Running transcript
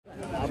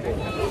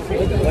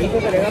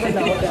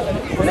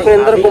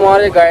सुरेंद्र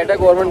कुमार एक गाइड है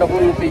government of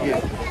UP के।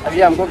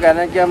 अभी हमको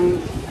कहना है कि हम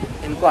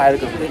इनको हायर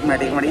करते हैं।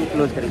 मैटिक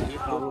क्लोज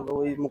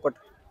करेंगे। मुकुट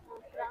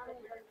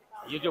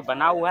ये जो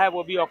बना हुआ है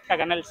वो भी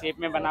ऑक्टागोनल शेप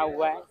में बना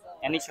हुआ है,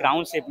 यानी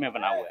क्राउन शेप में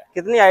बना हुआ है।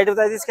 कितनी हाइट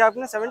बताई थी इसकी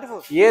आपने?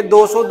 74। ये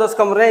 210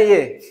 कमरे हैं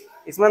ये।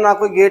 इसमें ना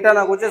कोई गेट है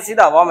ना कुछ है,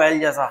 सीधा हवा महल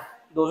जैसा।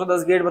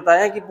 210 गेट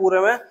बताए हैं कि पूरे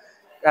में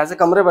ऐसे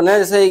कमरे बने हैं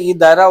जैसे ये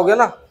दायरा हो गया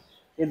ना,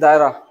 ये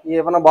दायरा, ये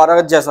अपना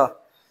 12 गज जैसा।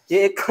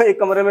 ये एक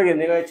कमरे में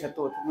गिरने का ये छत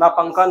होती, ना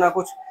पंखा ना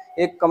कुछ,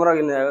 एक कमरा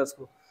गिरने जाएगा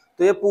इसको।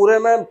 तो ये पूरे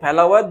में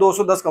फैला हुआ है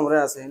 210 कमरे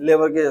ऐसे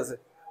लेबर के जैसे।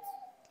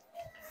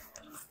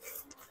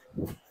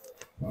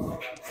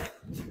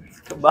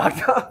 भाग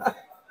जाओ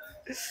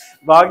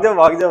भाग जाओ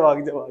भाग जाओ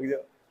भाग जाओ भाग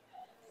जाओ।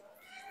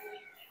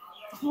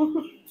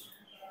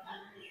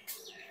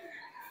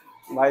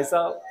 भाई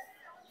साहब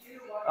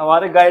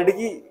हमारे गाइड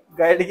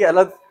की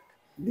हालत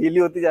ढीली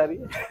होती जा रही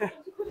है।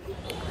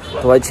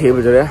 तो भाई 6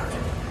 बज रहे हैं,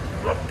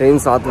 ट्रेन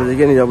 7 बजे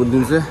की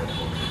निजामुद्दीन से।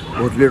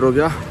 बहुत लेट हो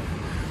गया।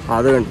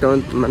 आधे घंटे में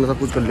मैंने सब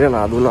कुछ कर लिया,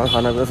 नहा धोना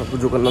खाना पीना सब कुछ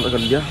जो करना था कर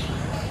लिया।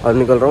 और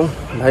निकल रहा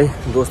हूँ भाई,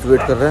 दोस्त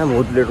वेट कर रहे हैं,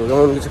 बहुत लेट हो गया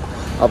उनके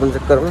अपने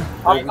चक्कर में।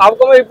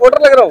 आपको मैं रिपोर्टर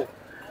लग रहा हूँ?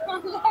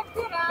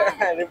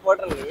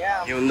 रिपोर्टर नहीं है।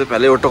 ये बंदे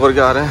पहले ऑटो करके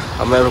आ रहे हैं,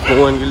 अब मैं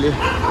रुकूंगा इनके लिए।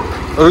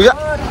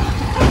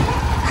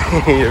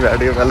 ये बैठ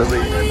के पहले से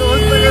ही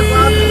दोस्तों के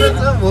साथ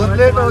बहुत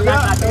लेट हो गया।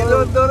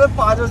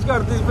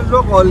 5:38 मिनट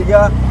में कॉल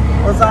किया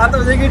और 7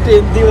 बजे की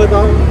ट्रेन थी।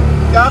 बताओ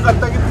क्या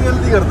करता, कितनी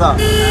जल्दी करता।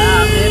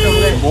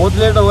 बहुत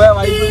लेट हो गया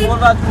भाई। कोई बोल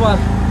राजकुमार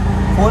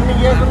फोन नहीं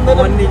किया?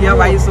 फोन नहीं किया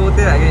भाई,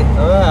 सोते रह गए।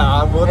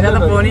 मेरा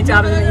तो फोन ही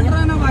चार्ज नहीं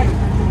है भाई।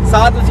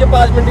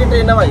 7:05 की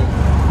ट्रेन है भाई।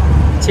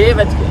 6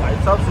 बज गए भाई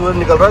साहब, सूरज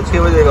निकल रहा है 6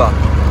 बजे का।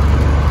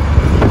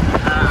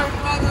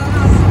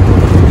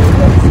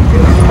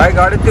 भाई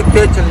गाड़ी तो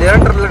तेज चल रही है,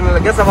 डर लगने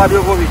लग गया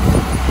सवारियों को भी।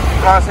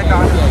 कहाँ से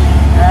कहाँ से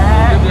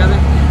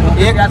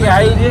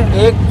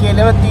एक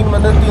केले में 3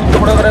 बंदे 3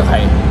 टुकड़े करे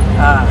खाए।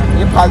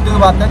 ये फालतू की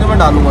बात है जो मैं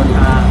डालूंगा नहीं।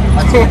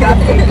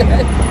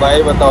 भाई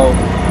बताओ,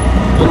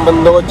 इन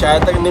बंदों को चाय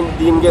तक नहीं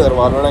दी इनके घर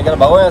वालों ने। क्या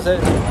भागो ऐसे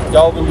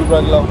जाओ पिंजू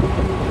बना खिलाओ।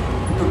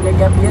 तुमने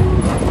क्या पिया?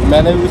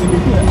 मैंने भी कुछ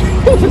नहीं पिया।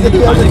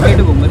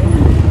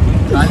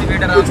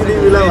 कुछ नहीं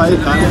मिला भाई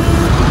खाने।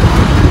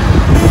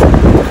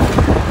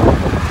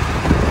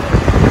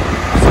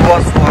 सुबह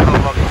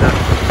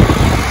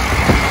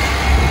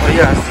और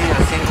ये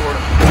हसीन रोड।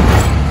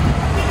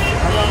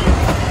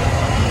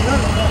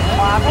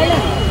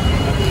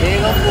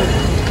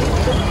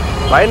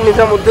 भाई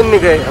निजामुद्दीन नहीं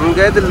गए, हम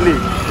गए दिल्ली।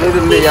 नहीं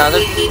दिल्ली, यहाँ से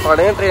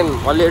पकड़ेंगे ट्रेन,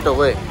 वहाँ लेट हो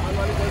गए।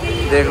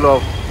 देख लो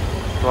अब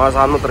वहाँ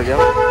सामने उतर गया।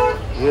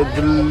 ये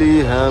दिल्ली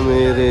है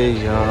मेरे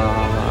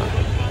यार,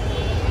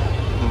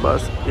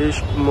 बस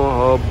इश्क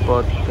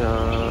मोहब्बत।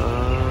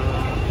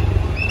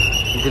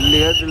 दिल्ली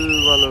है दिल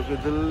वालों की,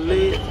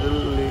 दिल्ली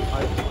दिल्ली।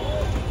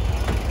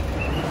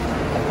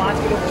 5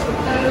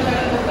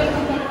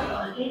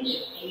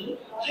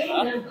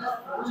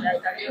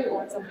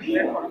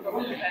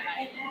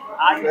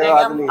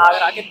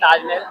 आगरा के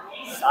ताजमहल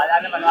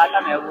शाहजहां ने बनवाया था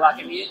महबूबा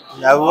के लिए।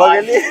 महबूबा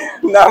के लिए?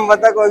 नाम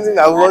पता कौन सी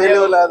महबूबा के लिए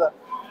बोला था?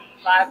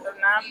 तो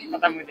नाम नहीं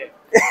पता मुझे।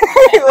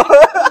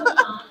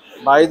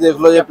 भाई देख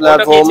लो ये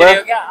प्लेटफॉर्म है,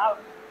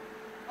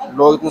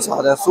 लोग इतने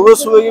सारे हैं। सुबह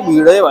सुबह की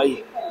भीड़ है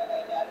भाई।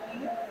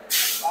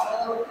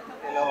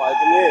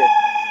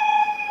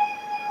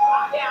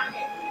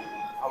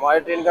 हमारी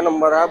ट्रेन का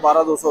नंबर है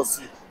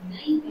 12280।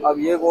 अब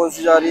ये कौन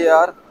सी जा रही है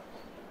यार?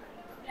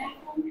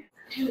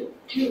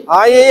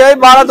 हाँ ये है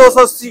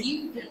 12280।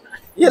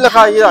 ये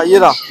लिखा, ये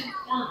रहा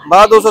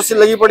 12280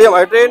 लगी पड़ी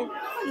हमारी ट्रेन।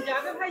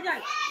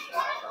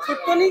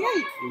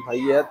 भाई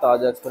ये है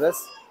ताज एक्सप्रेस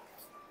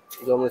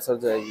जो अमृतसर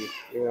जाएगी।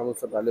 ये हम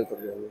उससे पहले उतर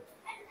जाएंगे।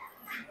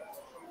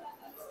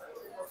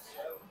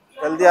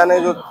 जल्दी आने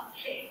की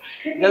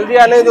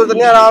जरूरत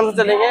नहीं, आराम से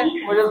चलेंगे।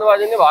 कोई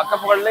जल्दबाजी नहीं, भाग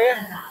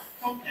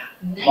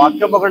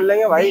कर पकड़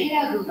लेंगे भाई।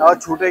 और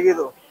छूटेगी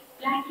तो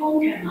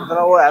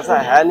इतना वो ऐसा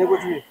है नहीं कुछ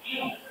भी।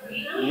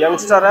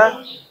 यंगस्टर है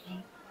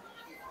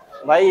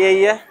भाई।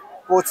 यही है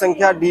कोच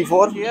संख्या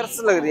D4। चेयर्स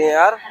लग रही है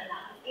यार।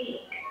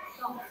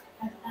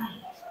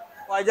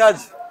 हवाई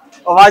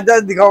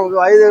जहाज दिखाऊंगा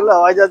भाई। देख लो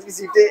हवाई जहाज की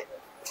सीटें।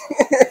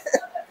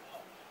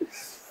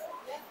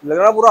 लग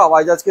रहा पूरा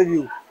हवाई जहाज के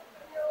व्यू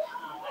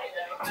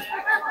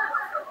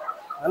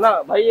है ना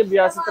भाई। ये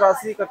 82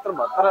 83 71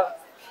 72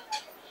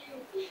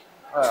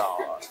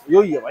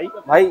 यही है भाई।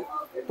 भाई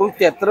तुम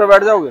 73 में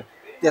बैठ जाओगे?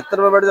 73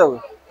 में बैठ जाओगे?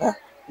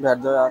 बैठ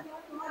जाओ यार।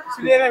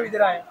 इसलिए मैं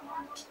इधर आया।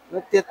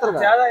 73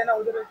 ज्यादा है ना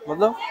उधर,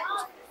 मतलब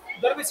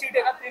उधर भी सीट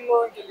है ना 3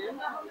 लोगों के लिए।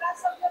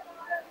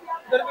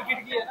 उधर भी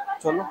खिड़की है ना।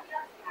 चलो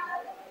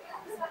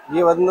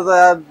ये बंदा तो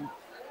यार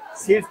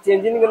सीट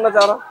चेंज ही नहीं करना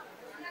चाह रहा।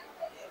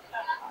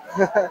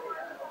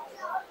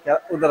 यार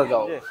उधर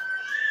जाओ।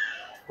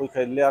 कोई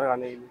खरीद ले यार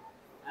खाने के लिए,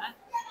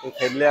 कोई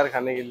खरीद ले यार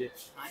खाने के लिए।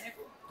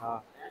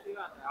 हाँ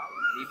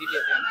दीदी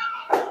लेते हैं ना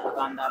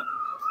दुकानदार।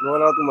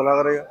 बोला तू मना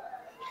करेगा?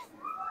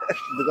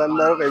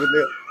 दुकानदार को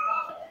लेगा,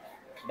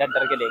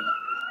 डर के लेगा।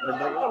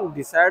 हम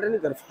डिसाइड नहीं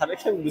कर पा रहे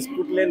कि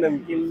बिस्कुट ले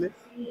नमकीन ले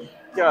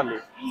क्या ले।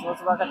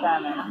 सुबह का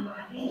टाइम है ना,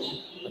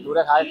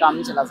 पूरा खाए काम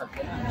नहीं चला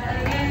सकते ना।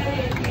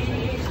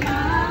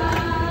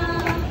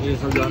 ये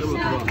सब जा रहे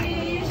हैं।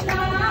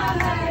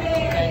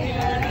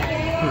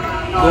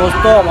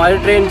 दोस्तों हमारी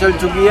ट्रेन चल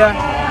चुकी है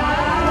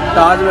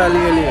ताजमहल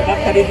के लिए। कब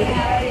खरीदी थी?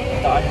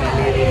 ताजमहल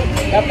के लिए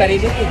कब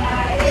खरीदी थी?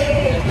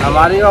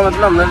 हमारी का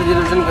मतलब हमने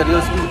रिजर्वेशन करी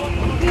उसकी।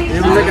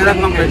 हमने कहना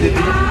कम खरीदी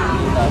थी।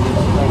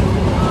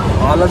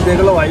 हालत देख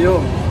लो भाइयों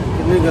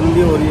कितनी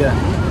गंदी हो रही है,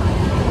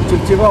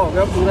 चिपचिपा हो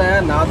गया पूरा है।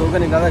 नहा धो के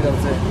निकला था घर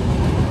से,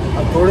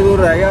 अब थोड़ी दूर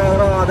रह गया,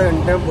 अगर आधे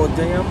घंटे में पहुँच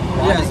जाएंगे हम।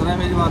 ये हंस रहा है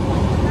मेरी बात में,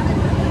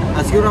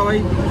 हंस क्यों रहा भाई?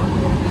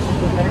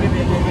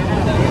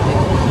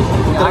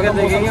 उतर के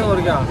देखेंगे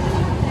और क्या।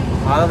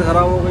 हालत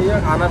ख़राब हो गई है,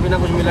 खाना पीना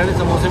कुछ मिला नहीं,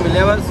 समोसे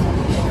मिले बस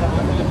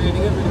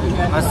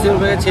 80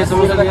 रुपये के 6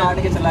 समोसे काट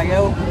के चला गया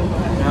वो।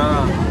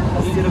 हाँ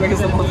 80 रुपये के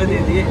समोसे दे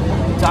दिए,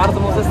 4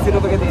 समोसे 80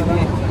 रुपये के दे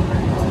दिए।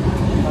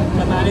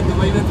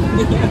 दुबई में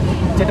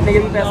चटनी के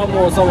भी पैसा।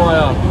 मौसम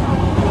आया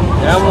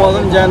यह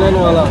मौसम जैन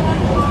वाला।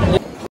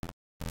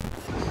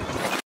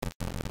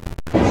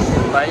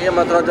 भाई ये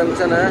मथुरा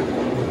जंक्शन है,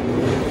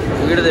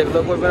 भीड़ देख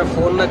लो, कोई मेरा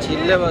फ़ोन ना छीन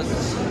ले बस।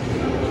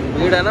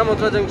 भीड़ है ना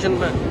मथुरा जंक्शन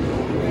पे,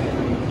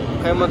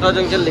 कहीं मथुरा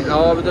जंक्शन लिखा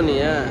हुआ अभी तो नहीं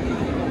है।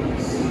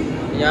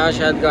 यहाँ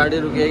शायद गाड़ी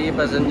रुकेगी,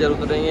 पैसेंजर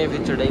उतरेंगे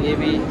फिर चढ़ेंगे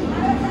भी।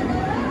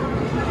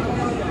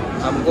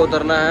 हमको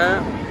उतरना है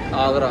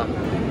आगरा।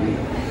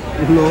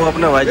 लोग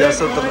अपने हवाई जहाज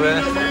से उतर रहे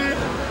हैं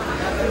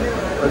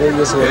और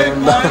ये सो रहा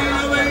बंदा।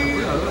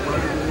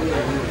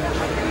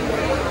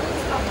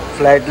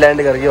 फ्लाइट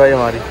लैंड कर गई भाई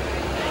हमारी।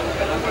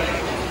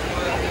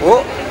 वो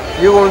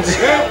ये कौन सी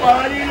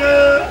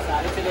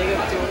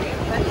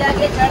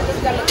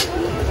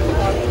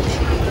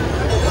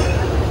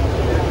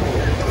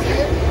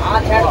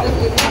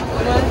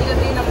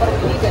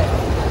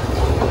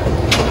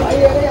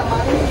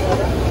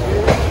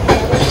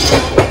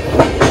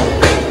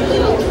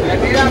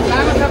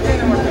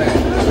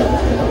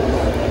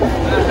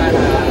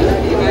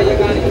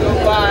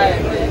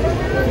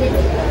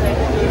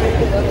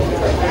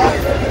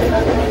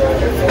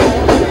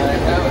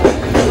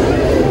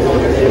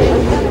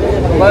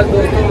बस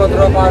दोस्तों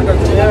मथुरा पार कर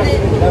चुके हैं,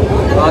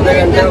 आधे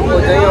घंटे में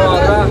पहुँच जाएंगे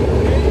आगरा।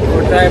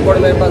 और ट्राइपॉड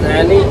मेरे पास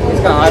है नहीं,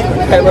 इसका हाथ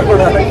ट्राइपॉड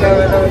उठा रखा है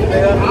मैंने।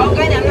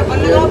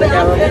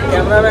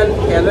 कैमरा मैन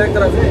कह लो एक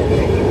तरफ से,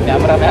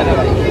 कैमरा मैन है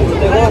भाई।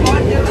 देखो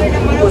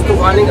कुछ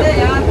तूफान ही करते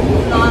हैं।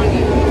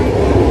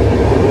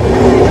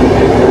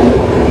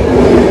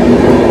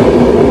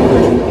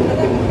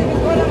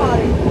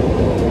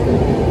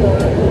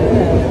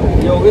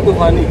 ये होगी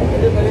तूफानी।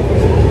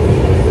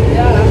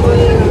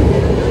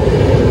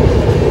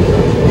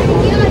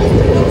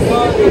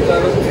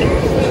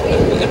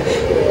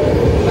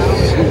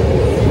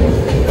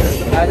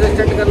 ऐसे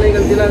स्टार्ट करने की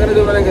गलती ना करें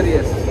जो मैंने करी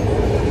है।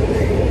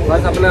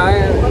 बस अपने आए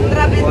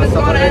हैं और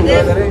सफर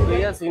एंजॉय करें।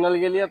 भैया सिग्नल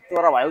के लिए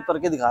तुम्हारा भाई उतर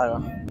के दिखाएगा।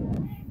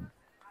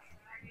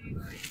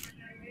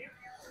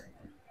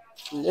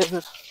 ले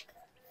फिर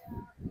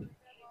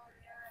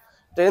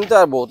ट्रेन तो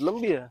यार बहुत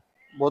लंबी है,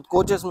 बहुत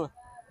कोच है इसमें।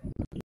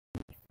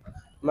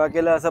 मैं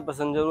अकेला ऐसा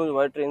पैसेंजर हूँ जो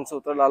भाई ट्रेन से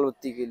उतर लाल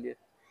बत्ती के लिए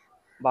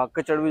भाग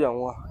के चढ़ भी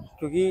जाऊँगा,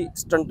 क्योंकि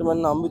स्टंटमैन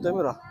नाम भी तो है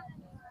मेरा।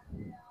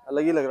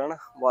 अलग ही लग रहा है ना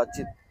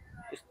बातचीत।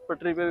 इस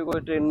पटरी पे भी कोई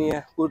ट्रेन नहीं है,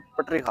 पूरी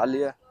पटरी खाली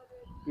है।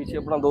 पीछे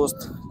अपना दोस्त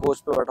कोच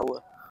पे बैठा हुआ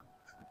है,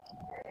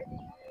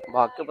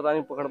 भाग के पता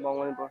नहीं पकड़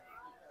पाऊंगा नहीं।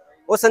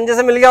 वो संजय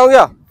से मिल गया हो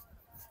गया,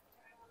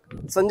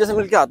 संजय से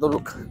मिल के आता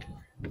रुक।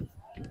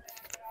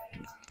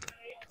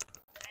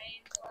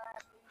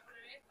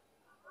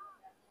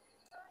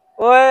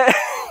 ओए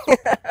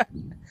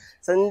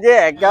संजय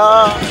है क्या?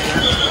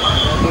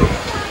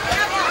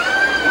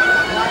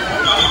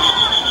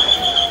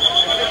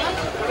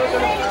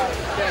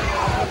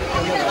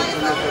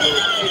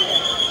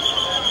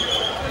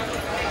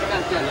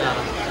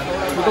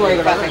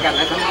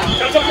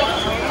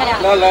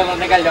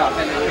 निकल जाओ।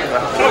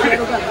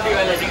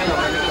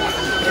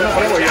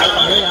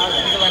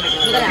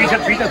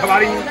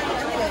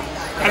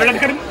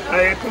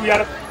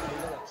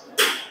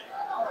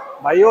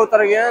 भाई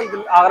उतर गए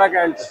हैं आगरा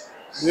कैंट।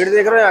 भीड़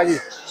देख रहे हैं आगे,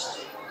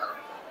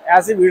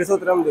 ऐसी भीड़ से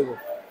उतरे हम। देखो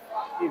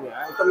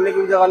उतरने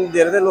की जगह नहीं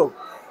दे रहे थे लोग,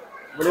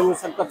 बड़ी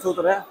मुश्किल से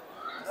उतरे हैं।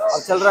 अब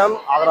चल रहे हैं हम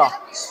आगरा।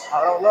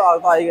 आगरा मतलब आगरा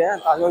तो आ ही गए हैं,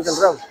 ताजमहल चल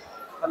रहे हैं हम।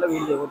 पहले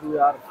भीड़ देखो तू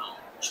यार,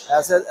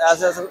 ऐसे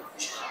ऐसे ऐसे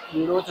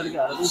भीड़ों में चढ़ के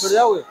आ रहे। तुम चढ़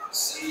जाओगे?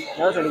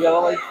 मैं चढ़ गया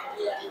भाई,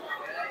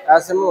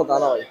 ऐसे में होता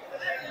ना भाई।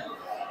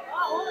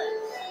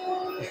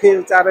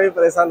 बेचारे भी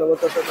परेशान हो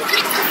तो।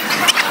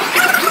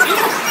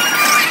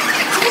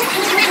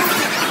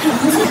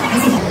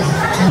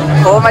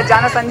 खो मत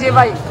जाना संजय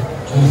भाई,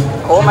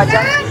 खो मत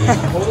जाना।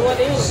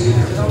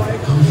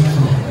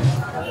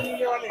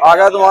 आ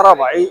गया तुम्हारा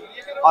भाई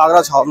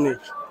आगरा छावनी।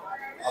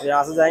 अब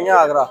यहाँ से जाएंगे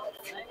आगरा।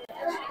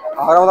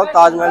 आगरा मतलब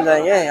ताजमहल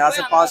जाएंगे। यहाँ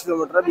से 5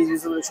 किलोमीटर है,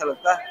 20-20 रुपये रिक्शा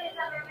लगता है।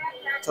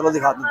 चलो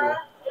दिखाते तुम्हें।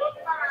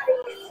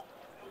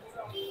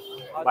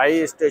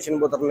 भाई स्टेशन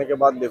पर उतरने के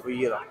बाद देखो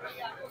ये रहा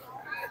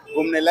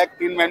घूमने लायक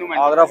 3 मेनू।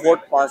 Agra fort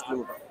 5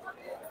 kilometre,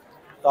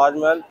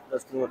 Taj Mahal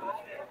 10 kilometre,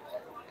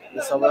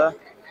 ये सब है।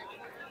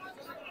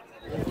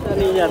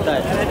 नहीं जाता है,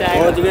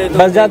 पहुंच गए तो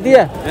बस जाती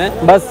है,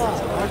 बस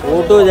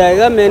ऑटो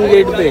जाएगा मेन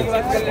गेट पे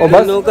और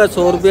बस का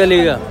 100 रुपया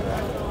लेगा।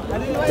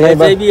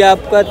 वैसे भी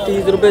आपका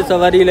 30 रुपये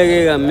सवारी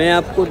लगेगा, मैं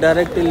आपको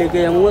डायरेक्ट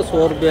लेके जाऊँगा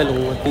 100 रुपया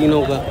लूँगा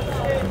तीनों का।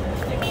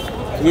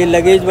 ये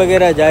लगेज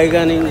वगैरह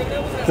जाएगा नहीं,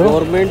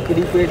 गवर्नमेंट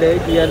प्रीपेड है।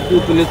 TRP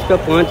पुलिस का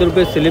 5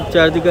 रुपये स्लिप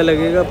चार्ज का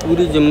लगेगा,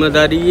 पूरी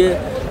जिम्मेदारी है।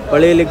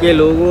 पढ़े लिखे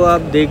लोग हो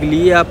आप, देख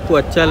लिए, आपको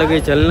अच्छा लगे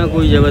चलना,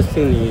 कोई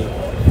जबरदस्ती नहीं है।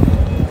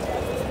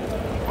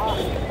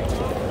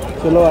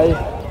 चलो भाई।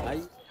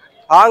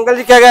 हाँ अंकल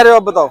जी क्या कह रहे हो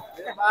आप बताओ।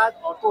 मेरे पास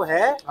ऑटो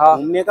है, हाँ।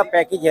 घूमने का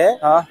पैकेज है,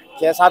 हाँ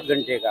 6-7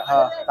 घंटे का।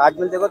 हाँ।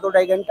 ताजमहल देखो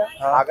 2-2.5 घंटा,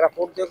 हाँ। आगरा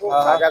फोर्ट देखो,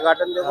 हाँ। राजा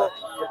गार्डन देखो,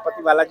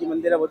 तिरुपति बालाजी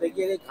मंदिर है वो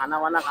देखिए, खाना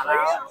वाना खाना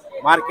है,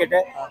 मार्केट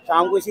है।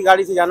 शाम को इसी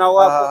गाड़ी से जाना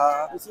होगा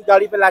आपको, इसी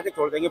गाड़ी पे लाके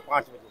छोड़ देंगे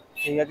 5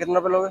 बजे। ठीक है, कितना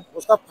रुपए लोगे?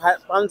 उसका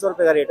 500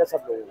 रुपए का रेट है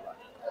सब लोगों का।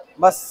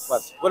 बस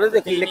बोले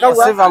देखिए लिखा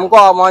हुआ। सिर्फ हमको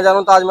वहाँ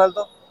जाना ताजमहल,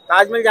 तो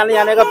ताजमहल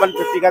जाने का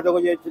 150 का, तो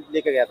ये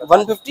लेके गया था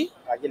 150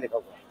 आगे लिखा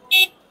हुआ।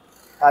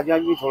 ताजमहल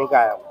भी छोड़ के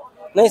आया हूँ।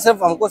 नहीं,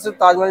 सिर्फ हमको सिर्फ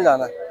ताजमहल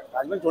जाना है।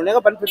 ताजमहल छोड़ने का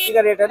 150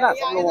 का रेट है ना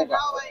सब लोगों का।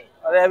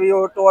 अरे अभी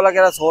ऑटो वाला कह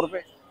रहा 100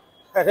 रुपए।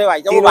 अरे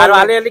भाई जब वो बाहर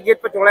वाले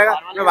गेट पे छोड़ेगा,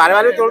 मैं बाहर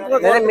वाले छोड़ दूंगा।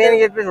 मैंने मेन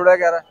गेट पे छोड़ा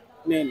कह रहा है।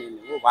 नहीं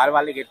वो बाहर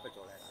वाले गेट पे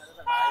छोड़ेगा।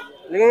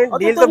 लेकिन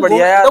डील तो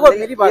बढ़िया है यार। देखो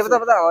मेरी बात ये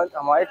बता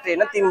हमारी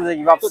ट्रेन है 3 बजे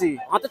की वापसी।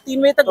 हाँ तो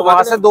 3 बजे तक तो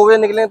वहाँ से 2 बजे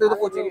निकलेंगे तो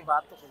पहुंचेंगे।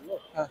 बात तो सुन लो,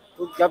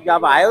 तो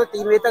जब आए हो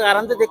 3 बजे तक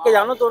आराम से देख के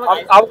जानो। तो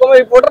आपको मैं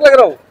रिपोर्टर लग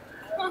रहा हूँ?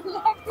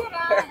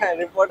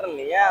 रिपोर्टर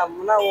नहीं है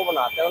हम ना, वो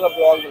बनाते हैं मतलब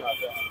ब्लॉग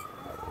बनाते हैं।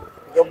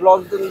 जो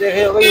ब्लॉग तुम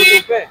देखे होगे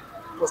यूट्यूब पे,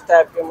 उस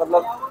टाइप के,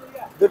 मतलब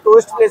जो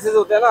टूरिस्ट प्लेसेस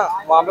होते हैं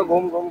ना, वहाँ पे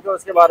घूम घूम के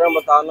उसके बारे में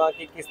बताना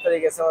कि किस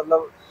तरीके से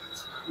मतलब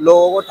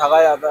लोगों को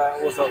ठगा जाता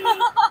है,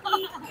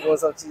 वो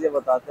सब चीज़ें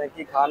बताते हैं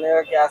कि खाने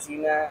का क्या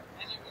सीन है,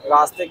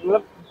 रास्ते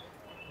मतलब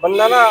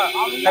बंदा ना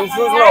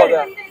कंफ्यूज ना हो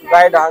जाए।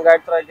 गाइड, हाँ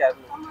गाइड तरह क्या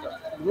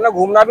मतलब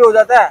घूमना भी हो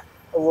जाता है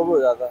और वो भी हो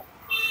जाता है।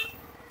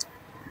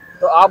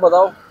 तो आप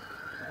बताओ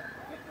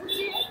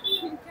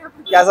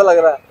कैसा लग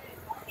रहा है?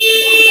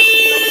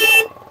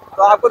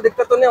 तो आपको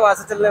दिक्कत तो नहीं है वहां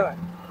से चलने में?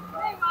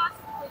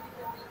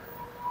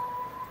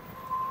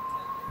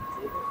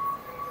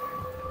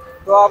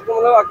 तो आपको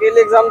मतलब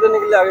अकेले एग्जाम देने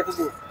के लिए आ गए थे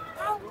दूर?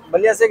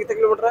 बलिया से कितने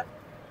किलोमीटर है?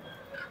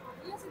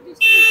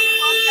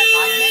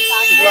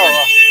 कितना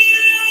होगा?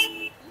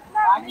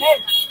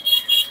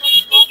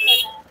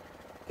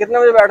 कितने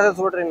बजे बैठे थे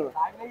सुबह ट्रेन में?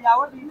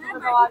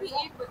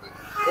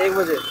 1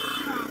 बजे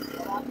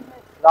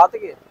रात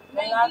के?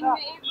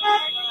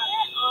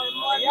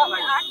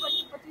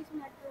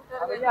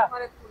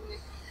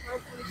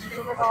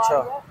 अच्छा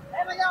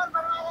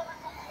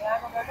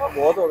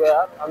बहुत हो गया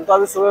यार। हम तो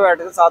अभी सुबह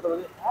बैठे थे 7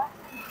 बजे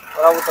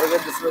और अब उतर गए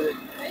 10 बजे।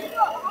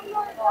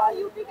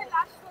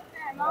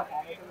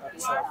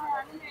 अच्छा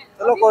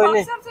चलो कोई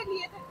नहीं।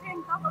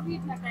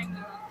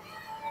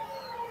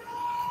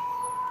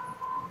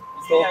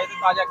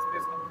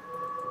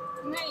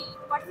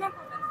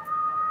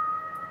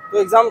 तो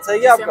एग्जाम सही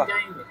है आपका?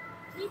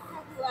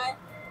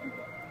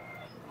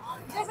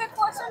 जैसे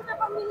क्वेश्चन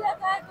पेपर मिल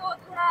जाता है तो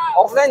थोड़ा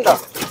ऑफलाइन था?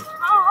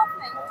 हाँ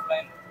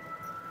ऑफलाइन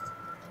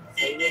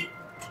सही है।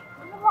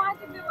 वहाँ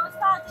की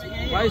व्यवस्था अच्छी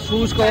है भाई।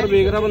 शूज का और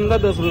बेच रहा बंदा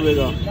 10 रुपए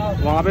का,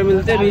 वहाँ पे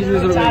मिलते हैं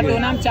 20-20 रुपए के।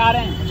 नाम 4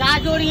 हैं, 4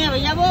 जोड़ी हैं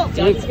भैया। वो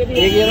एक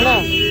ये ना,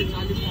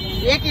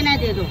 एक ही नहीं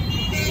दे दो,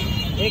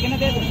 एक ना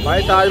दे दो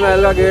भाई।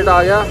 ताजमहल का गेट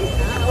आ गया,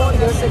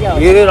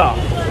 ये रहा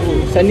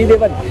सन्नी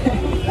देवल।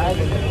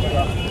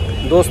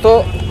 दोस्तों।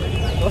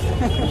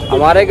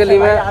 हमारे गली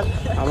में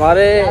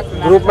हमारे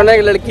ग्रुप में ना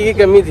एक लड़की की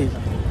कमी थी,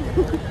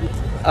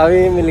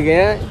 अभी मिल गए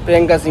हैं।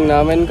 प्रियंका सिंह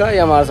नाम है इनका, ये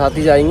हमारे साथ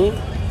ही जाएंगी।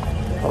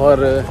 और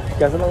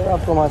कैसा लग रहा है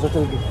आपको हमारे साथ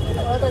चल के?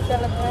 बहुत अच्छा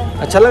लग रहा है।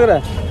 अच्छा लग रहा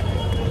है?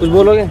 कुछ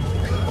बोलोगे?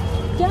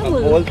 क्या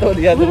बोल तो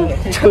दिया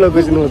तुमने। चलो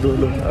कुछ नहीं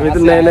बोलो, अभी तो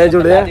नए नए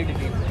जुड़े हैं,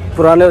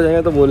 पुराने हो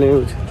जाएंगे तो बोलेंगे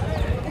कुछ।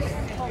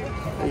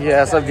 ये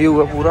ऐसा व्यू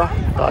है पूरा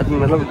ताज,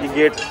 मतलब ये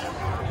गेट,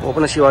 वो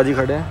अपना शिवाजी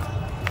खड़े हैं,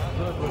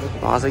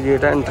 वहाँ से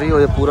गेट है एंट्री, और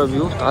ये पूरा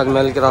व्यू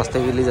ताजमहल के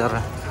रास्ते के लिए जा रहा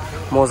है।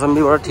 मौसम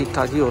भी बड़ा ठीक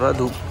ठाक ही हो रहा है,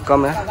 धूप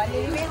कम है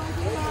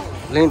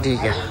लेकिन ठीक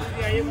है।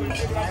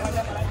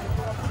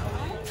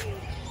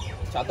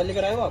 छाता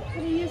लेकर आए हो आप?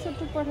 ये सब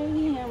तो पढ़े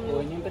ही हैं हम लोग।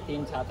 कोई नहीं, तो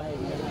 3 छाता है,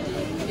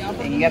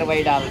 फिंगर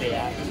वही डाल दे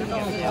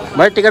यार।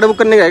 भाई टिकट बुक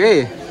करने गए क्या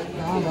ये?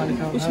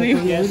 कुछ नहीं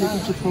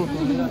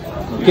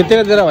कितने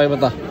का दे रहा भाई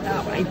बता?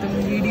 भाई तुम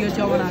वीडियो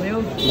क्यों बना रहे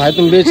हो? भाई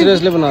तुम बेच रहे हो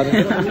इसलिए बना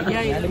रहे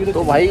हो।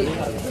 तो भाई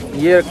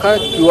ये रखा है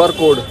QR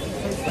कोड,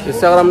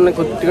 इससे अगर हमने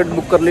खुद टिकट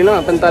बुक कर ली ना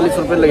 45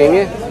 रुपये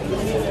लगेंगे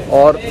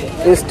और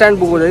इंस्टेंट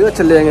बुक हो जाएगा,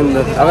 चले जाएंगे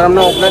अंदर। अगर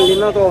हमने ऑफलाइन ली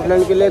ना तो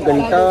ऑफलाइन के लिए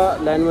घंटा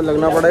लाइन में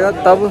लगना पड़ेगा,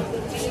 तब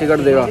टिकट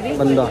देगा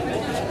बंदा।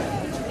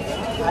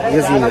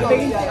 ये सीन है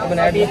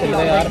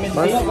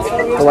बस।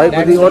 तो भाई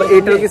खुद ही, और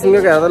एयरटेल की सिम का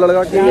कह रहा था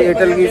लड़का कि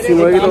एयरटेल की सिम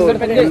होगी तो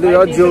जल्दी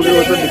जाओ, जियो की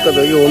तो दिक्कत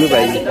होगी, हो नहीं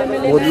पाएगी।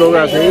 बहुत लोग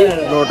ऐसे ही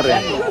लौट रहे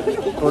हैं,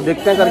 तो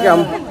देखते हैं करके।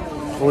 हम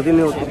बहुत ही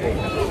नहीं होते।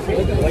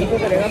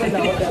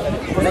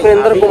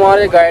 सुरेंद्र कुमार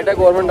एक गाइड है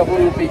गवर्नमेंट ऑफ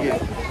यूपी के,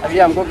 अभी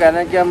हमको कहना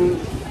है कि हम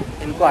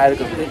इनको हायर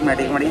करते हैं,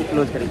 मैटिक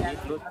क्लोज करेंगे।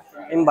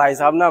 इन भाई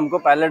साहब ने हमको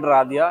पहले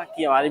डरा दिया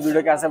कि हमारी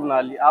वीडियो कैसे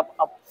बना ली। आप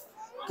अब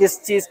किस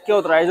चीज़ के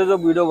उतराई जो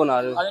वीडियो बना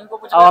रहे हो?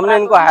 अब हमने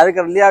इनको हायर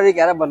कर लिया, अभी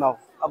कह रहे बनाओ।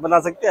 अब बना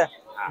सकते हैं?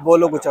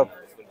 बोलो कुछ अब।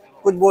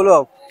 कुछ बोलो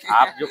अब।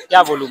 आप जो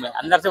क्या बोलूँ मैं,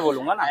 अंदर से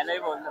बोलूंगा ना, नहीं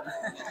बोल।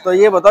 तो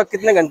ये बताओ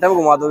कितने घंटे में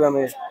घुमा दोगे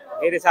हमें?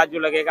 मेरे साथ जो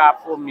लगेगा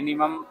आपको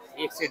मिनिमम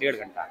 1 से 1.5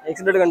 घंटा। 1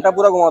 से 1.5 घंटा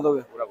पूरा घुमा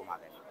दोगे? पूरा घुमा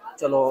देंगे।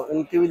 चलो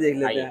इनकी भी देख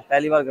लेते हैं,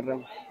 पहली बार कर रहे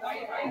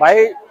हैं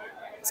भाई।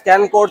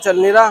 स्कैन कोड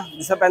चल नहीं रहा,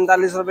 जिससे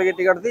 45 रुपए की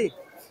टिकट थी,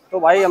 तो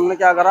भाई हमने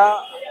क्या करा,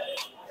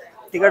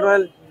 टिकट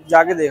में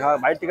जाके देखा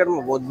भाई, टिकट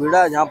में बहुत भीड़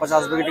है। जहाँ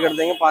 50 रुपए की टिकट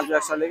देंगे 5 रुपये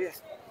एक्स्ट्रा लेके,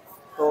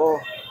 तो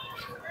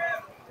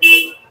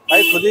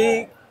भाई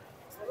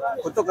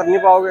खुद तो कर नहीं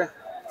पाओगे,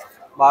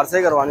 बाहर से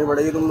ही करवानी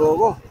पड़ेगी तुम लोगों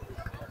को।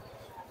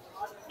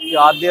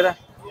 याद दे रहा है,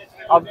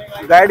 अब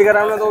गाइड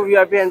करा हमने तो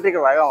VIP एंट्री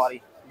करवाएगा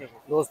हमारी।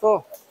 देखो दोस्तों,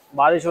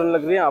 बारिश होने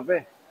लग रही है यहाँ पे,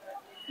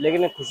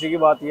 लेकिन एक खुशी की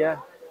बात यह है,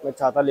 मैं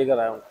छाता लेकर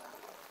आया हूँ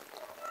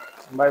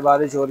भाई।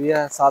 बारिश हो रही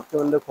है, 7 के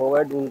बंदे खो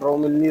गए, ढूंढ रहा हूँ,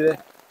 मिल नहीं रहे,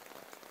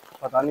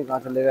 पता नहीं कहाँ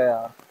चलेगा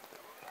यार।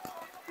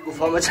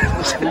 गुफा में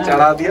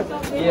चढ़ा दिया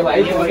ये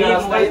भाई,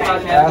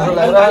 ऐसा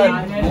लग रहा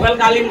है मुगल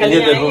कालीन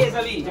गलियां हैं ये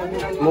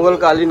सभी, मुगल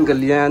कालीन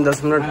गलियां हैं।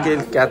 10 मिनट के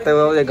कहते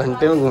हुए 1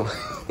 घंटे में घूम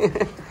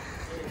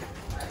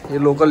ये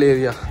लोकल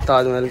एरिया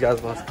ताजमहल के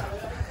आसपास का।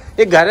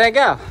 एक घर है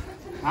क्या?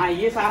 हाँ,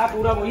 ये सारा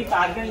पूरा वही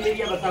ताजगंज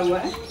एरिया बसा हुआ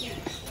है।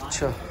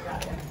 अच्छा,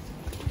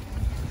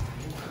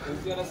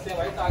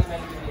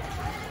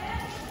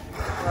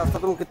 रास्ता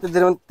तुम कितनी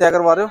देर में तय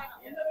करवा रहे हो?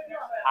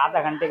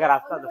 आधा घंटे का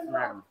रास्ता 10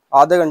 मिनट में।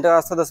 आधे घंटे का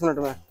रास्ता 10 मिनट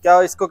में?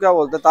 क्या इसको क्या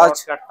बोलते हैं?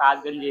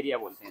 ताजगंज एरिया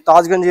बोलते हैं।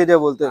 ताजगंज एरिया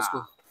बोलते हैं इसको।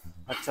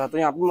 अच्छा, तो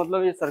यहाँ पे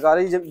मतलब ये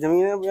सरकारी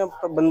जमीन है या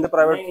बंदे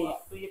प्राइवेट? नहीं,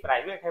 तो ये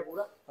प्राइवेट है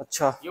पूरा।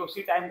 अच्छा, ये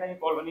उसी टाइम का ये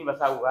कॉलोनी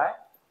बसा हुआ है,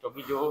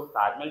 क्योंकि जो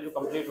ताजमहल जो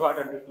कंप्लीट हुआ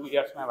 22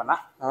 ईयर्स में बना,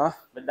 हाँ,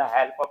 with the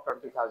help of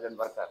 20,000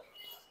 worker.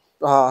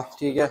 हाँ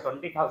ठीक है।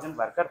 20,000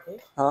 वर्कर थे,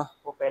 हाँ,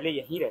 वो पहले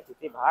यहीं रहते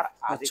थे बाहर।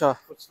 अच्छा,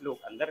 कुछ लोग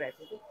अंदर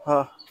रहते थे,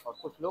 हाँ, और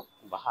कुछ लोग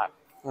बाहर।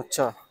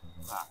 अच्छा,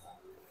 हाँ।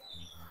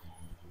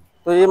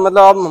 तो ये मतलब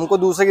आप हमको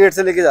दूसरे गेट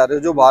से लेके जा रहे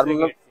हो, जो बाहर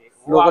मतलब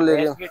लोकल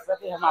एरिया?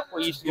 हम आपको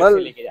ईस्ट गेट से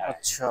लेके जा रहे हैं।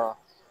 अच्छा,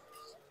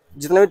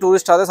 जितने भी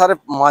टूरिस्ट आते हैं सारे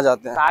वहाँ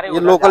जाते हैं, सारे ये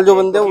लोकल जो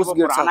बंदे हैं उस गेट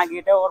से? पुराना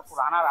गेट है और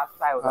पुराना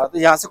रास्ता है उधर। हाँ, तो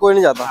यहाँ से कोई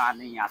नहीं जाता? हाँ,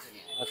 नहीं, यहाँ से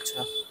नहीं।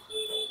 अच्छा,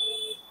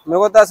 मेरे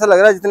को तो ऐसा लग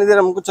रहा है जितनी देर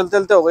हमको चलते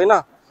चलते हो गई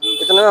ना,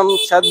 इतने में हम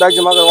शायद बैग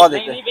जमा करवा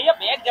देते हैं। नहीं भैया,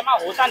 बैग जमा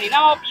होता नहीं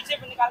ना, वो पीछे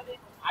पे निकाल दे।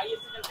 आइए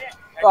चलते हैं।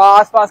 तो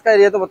आसपास का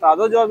एरिया तो बता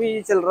दो जो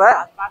अभी चल रहा है।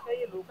 आसपास है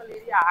ये लोकल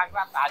एरिया,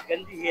 आगरा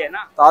ताजगंज ही है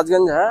ना।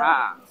 ताजगंज है,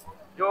 हाँ,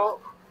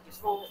 जो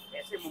इसको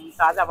ऐसे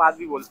मुमताजाबाद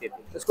भी बोलते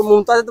थे। इसको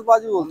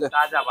मुमताजाबाद भी बोलते हैं?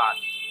 मुमताजाबाद,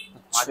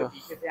 वहाँ अच्छा, जो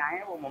पीछे से आए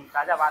हैं वो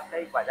मुमताजाबाद का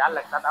एक बाजार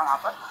लगता था वहाँ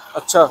पर।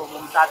 अच्छा, तो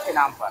मुमताज के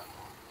नाम पर।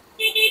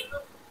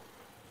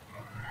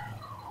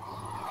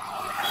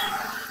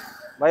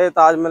 भाई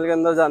ताजमहल के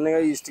अंदर जाने का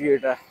ईस्ट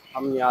गेट है,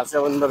 हम यहाँ से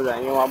अंदर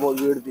जाएंगे। वहाँ बहुत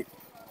भीड़ थी,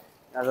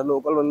 यहाँ से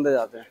लोकल बंदे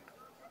जाते हैं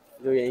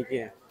जो यहीं के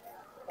हैं,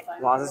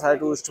 वहाँ से सारे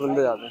टूरिस्ट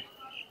बंदे जाते हैं।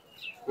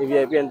 ये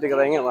VIP एंट्री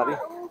कराएंगे हमारी,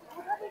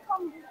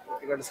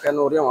 टिकट स्कैन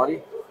हो रही है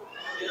हमारी।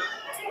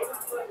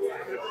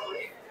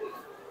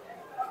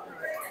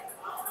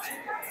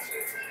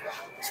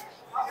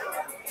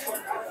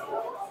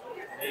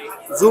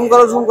 जूम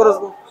करो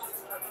इसको।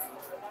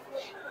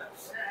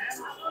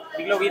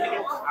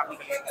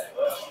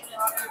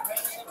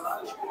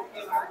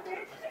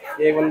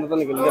 एक बंदा तो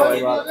निकल गया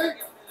भाई बाहर।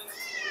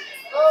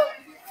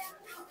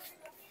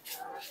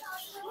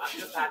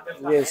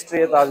 ये हिस्ट्री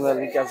है ताजमहल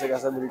की, कैसे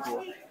कैसे बिल्ड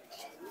हुआ।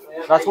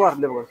 राजकुमार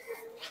ले पकड़।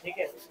 ठीक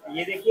है,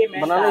 ये देखिए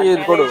मैं बनाना ये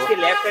रिकॉर्ड होगा। इसके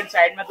लेफ्ट हैंड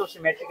साइड में तो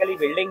सिमेट्रिकली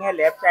बिल्डिंग है,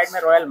 लेफ्ट साइड में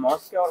रॉयल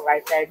मॉस्क है और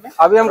राइट साइड में।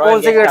 अभी हम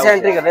कौन से गेट से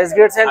एंट्री कर रहे हैं? इस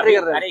गेट से एंट्री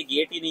कर रहे हैं? अरे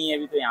गेट ही नहीं है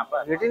अभी तो यहाँ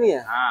पर। गेट ही नहीं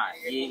है? हाँ,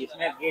 ये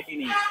इसमें गेट ही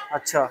नहीं है।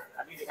 अच्छा,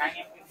 अभी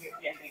दिखाएंगे हम किस गेट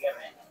से एंट्री कर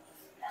रहे हैं।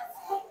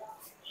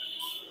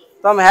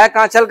 तो हम है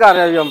कहाँ, चल कहाँ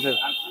रहे हैं अभी हम? फिर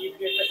हम इस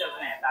गेट पे चल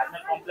रहे हैं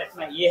ताजमहल कॉम्प्लेक्स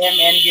में। ये है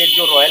मेन गेट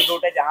जो रॉयल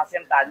गेट है, जहाँ से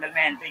हम ताजमहल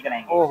में एंट्री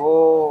करेंगे। ओहो,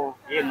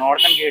 ये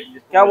नॉर्थन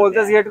गेट। क्या बोलते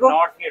हैं इस गेट को?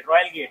 North gate,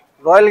 royal gate.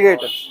 Royal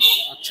gate,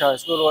 अच्छा,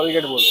 इसको रॉयल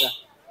गेट बोलते हैं।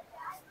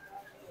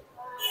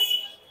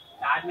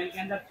 ताजमहल के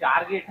अंदर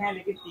 4 गेट हैं,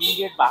 लेकिन 3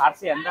 गेट बाहर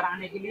से अंदर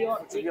आने के लिए,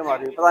 और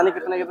हमारी पता नहीं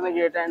कितने कितने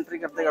गेट है। एंट्री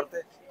करते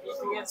करते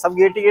सब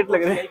गेट ही गेट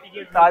लग रहे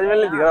हैं, ताजमहल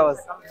नहीं दिख रहा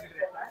बस।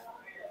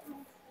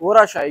 वो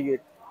रहा शाही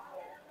गेट,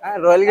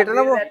 रॉयल गेट है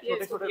ना वो।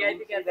 छोटे छोटे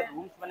के अंदर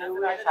रूम्स बने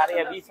हुए हैं सारे।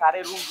 अभी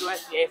सारे रूम जो है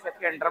CISF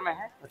के अंडर में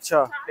है।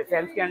 अच्छा,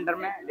 डिफेंस के अंडर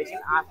में है। लेकिन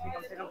आज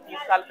से कम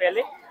 30 साल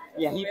पहले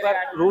यहीं पर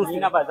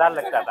मीना बाजार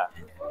लगता था।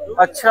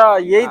 अच्छा,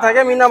 यही था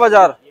क्या मीना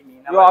बाजार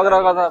जो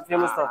आगरा का था,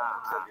 फेमस था?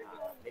 हाँ,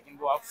 लेकिन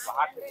वो अब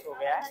बाहर शिफ्ट हो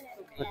गया है।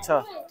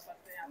 अच्छा,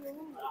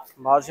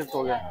 बाहर शिफ्ट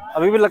हो गया।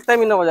 अभी भी लगता है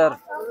मीना बाजार?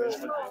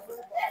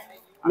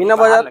 मीना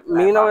बाजार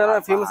में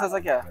फेमस ऐसा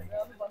क्या है?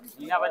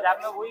 मीना बाजार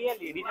में वही है,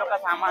 लेडीजों का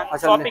सामान।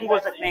 अच्छा, शॉपिंग बोल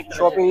सकते हैं।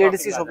 शॉपिंग,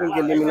 लेडीज की शॉपिंग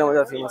के लिए मीना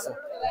बाजार फेमस है।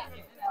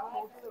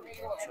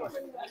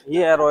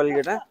 ये है रॉयल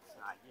गेट है।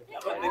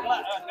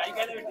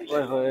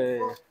 ओए होए,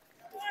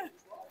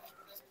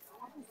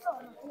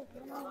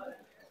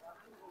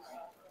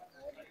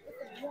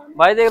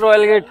 भाई देख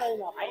रॉयल गेट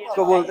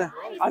इसको बोलते हैं।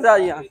 आजा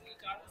यहाँ,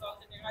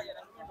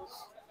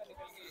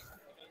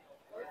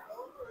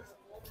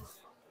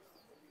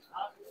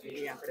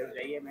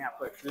 जाइए, मैं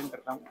आपको एक्सप्लेन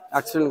करता हूँ।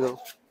 एक्सप्लेन करो।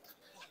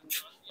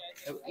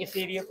 इस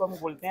एरिया को हम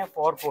बोलते हैं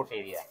 4 port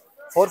area.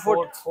 4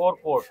 fort? 4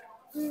 port,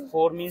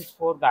 4 means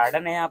 4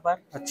 garden है यहाँ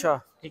पर। अच्छा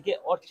ठीक है,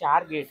 और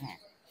 4 गेट हैं।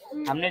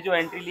 हमने जो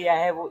एंट्री लिया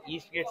है वो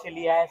ईस्ट गेट से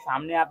लिया है।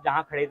 सामने आप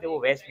जहाँ खड़े थे वो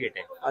वेस्ट गेट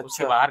है,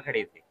 उसके बाहर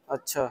खड़े थे।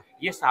 अच्छा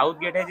ये साउथ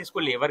गेट है जिसको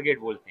लेबर गेट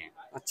बोलते हैं।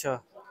 अच्छा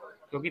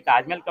क्योंकि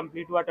ताजमहल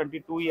कंप्लीट हुआ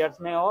 22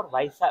 ईयर्स में और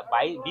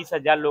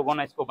 20,000 लोगों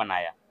ने इसको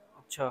बनाया।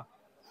 अच्छा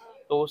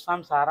तो उस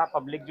समय सारा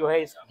पब्लिक जो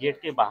है इस गेट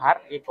के बाहर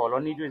एक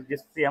कॉलोनी जो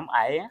जिससे हम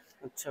आए हैं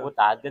अच्छा वो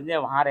ताजगंज है,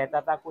 वहाँ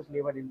रहता था। कुछ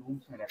लेबर इन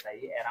रूम्स में रहता है।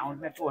 ये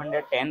अराउंड में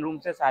 210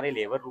 रूम्स है, सारे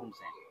लेबर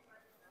रूम्स हैं।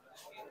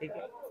 ठीक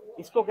है,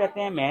 इसको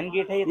कहते हैं मेन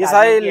गेट है। ये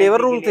सारे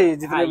लेबर रूम थे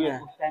जितने भी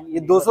हैं। ये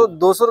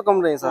 200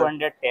 कमरे हैं सर।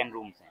 210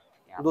 रूम्स हैं।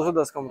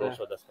 210 कमरे हैं।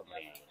 210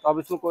 कमरे हैं। तो अब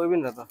इसमें कोई भी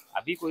नहीं रहता?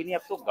 अभी कोई नहीं,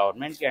 अब तो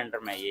गवर्नमेंट के अंडर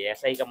में ये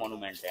एसआई का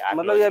मोन्यूमेंट है।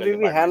 मतलब ये अभी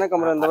भी है ना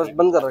कमरे अंदर, बस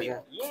बंद कर रखे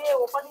हैं? ये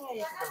ओपन ही है,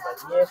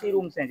 ये ऐसे ही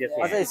रूम्स हैं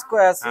जैसे। अच्छा, इसको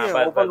ऐसे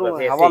ही ओपन रूम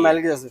है, हवा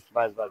महल के जैसे।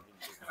 बस बस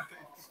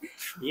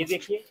ये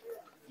देखिए,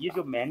 ये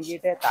जो मेन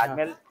गेट है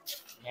Taj Mahal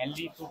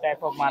mainly 2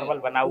 type of marble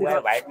बना हुआ है,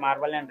 white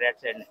marble and red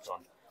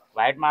sandstone.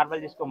 White marble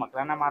जिसको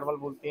मकराना मार्बल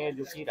बोलते हैं,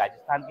 जो कि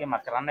राजस्थान के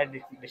मकराना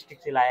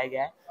डिस्ट्रिक्ट से लाया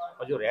गया है।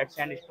 और जो रेड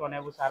सैंडस्टोन है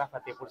वो सारा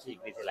फतेहपुर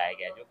सीकरी से लाया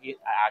गया है, जो कि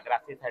आगरा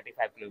से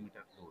 35 किलोमीटर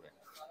दूर है।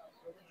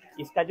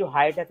 इसका जो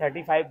हाइट है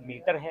 35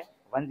 मीटर है,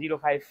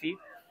 105 फीट।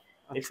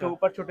 इसके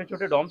ऊपर छोटे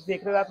छोटे डोम्स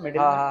देख रहे हो आप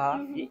मिडिल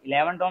में, ये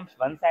 11 डोम्स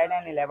वन साइड है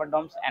एंड 11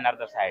 डोम्स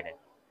अनदर साइड है।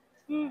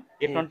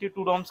 ये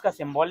 22 डोम्स का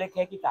सिंबॉलिक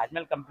है कि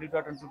ताजमहल कंप्लीट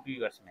हुआ 22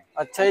 ईयर्स में।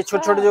 अच्छा, ये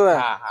छोटे छोटे जो है?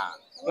 हाँ हाँ,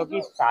 क्योंकि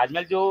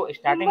ताजमहल जो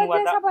स्टार्टिंग हुआ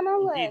था,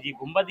 जी जी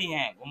गुम्बद ही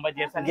है, गुम्बद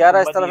जैसा।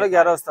 11 इस तरफ है,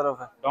 11 उस तरफ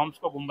है। डोम्स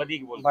को गुम्बद ही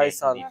बोलते हैं। 22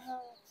 साल।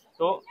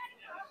 तो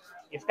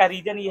इसका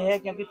रीजन ये है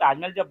क्योंकि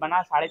ताजमहल जब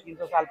बना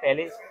 350 साल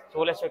पहले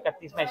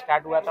 1631 में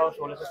स्टार्ट हुआ था और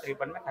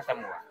 1653 में खत्म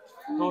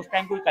हुआ। तो उस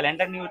टाइम कोई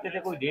कैलेंडर नहीं होते थे,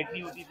 कोई डेट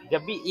नहीं होती थी।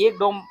 जब भी एक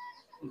डोम,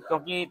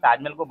 क्योंकि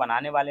ताजमहल को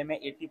बनाने वाले में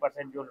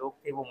 80% जो लोग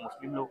थे वो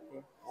मुस्लिम लोग थे।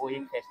 वो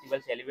एक फेस्टिवल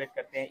सेलिब्रेट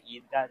करते हैं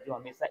ईद का, जो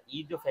हमेशा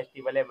ईद जो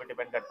फेस्टिवल है वो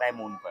डिपेंड करता है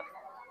मून पर,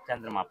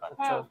 चंद्रमा पर।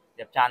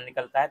 जब चांद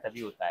निकलता है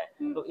तभी होता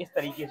है। तो इस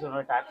तरीके से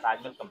उन्होंने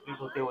ताजमहल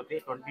कंप्लीट होते होते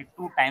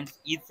 22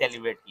 टाइम्स ईद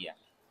सेलिब्रेट किया।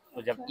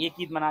 तो जब एक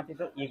ईद मनाते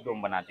तो एक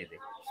डोम बनाते थे।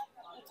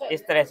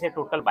 इस तरह से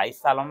टोटल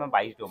 22 सालों में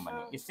 22 डोम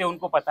बने। इससे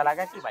उनको पता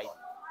लगा कि 22।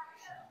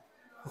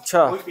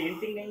 अच्छा, कोई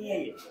पेंटिंग नहीं है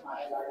ये,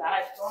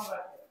 सारा स्टोन वर्क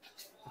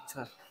है।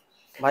 अच्छा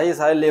भाई, ये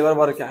सारे लेबर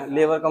वर्क हैं,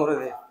 लेबर कमरे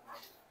थे,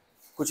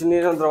 कुछ नहीं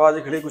है,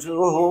 दरवाजे खड़े कुछ।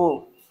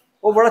 ओहो,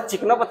 वो बड़ा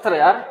चिकना पत्थर है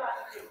यार,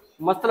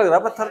 मस्त लग रहा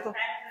है पत्थर तो।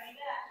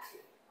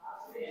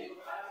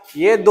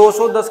 ये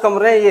 210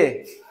 कमरे हैं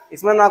ये,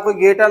 इसमें ना कोई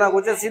गेट है ना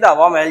कुछ है, सीधा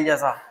हवा महल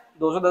जैसा।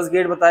 210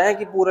 गेट बताए हैं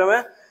कि पूरे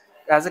में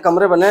ऐसे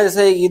कमरे बने हैं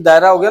जैसे ये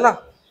दायरा हो गया ना,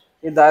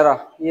 ये दायरा,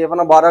 ये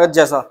अपना 12 गज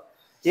जैसा।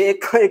 ये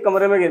एक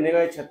कमरे में गिरने का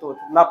ये छत हो,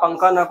 ना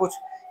पंखा ना कुछ,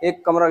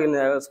 एक कमरा गिरने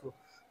जाएगा इसको।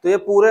 तो ये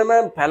पूरे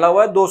में फैला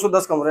हुआ है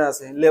 210 कमरे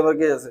ऐसे लेबर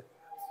के जैसे।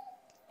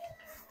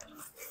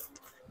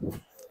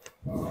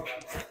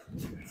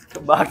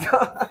 भाग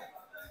जाओ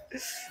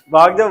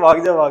भाग जाओ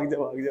भाग जाओ भाग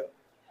जाओ भाग जाओ।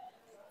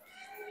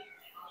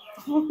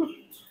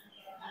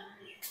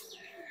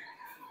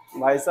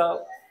 भाई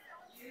साहब,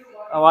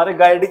 हमारे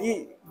गाइड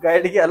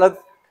की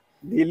हालत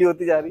ढीली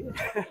होती जा रही है।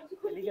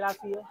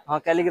 कैलीग्राफी है। हाँ,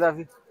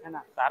 कैलीग्राफी है ना,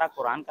 सारा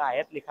कुरान का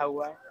आयत लिखा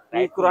हुआ है।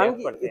 ये कुरान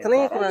की इतना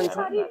ही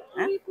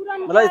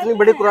कुरान, मतलब इतनी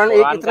बड़ी कुरान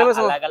एक इतने में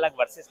अलग अलग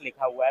वर्सेस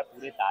लिखा हुआ है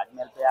पूरे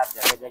ताजमहल पे। आप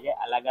जगह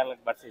जगह अलग अलग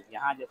वर्सेस,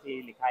 यहाँ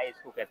जैसे लिखा है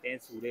इसको कहते हैं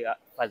सूर्य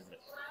फज्र।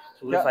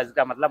 सूर्य फज्र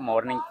का मतलब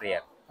मॉर्निंग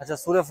प्रेयर। अच्छा,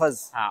 सूर्य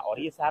फज्र। हाँ, और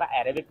ये सारा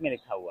अरेबिक में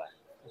लिखा हुआ है।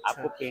 अच्छा।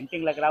 आपको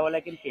पेंटिंग लग रहा हो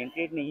लेकिन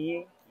पेंटेड नहीं है,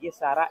 ये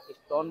सारा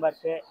स्टोन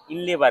वर्क है,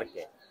 इनले वर्क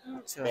है।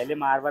 अच्छा। पहले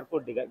मार्बल को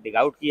डिग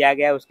आउट किया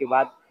गया, उसके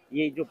बाद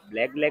ये जो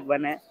ब्लैक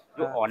बना है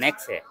जो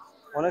ऑनेक्स है,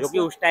 जो कि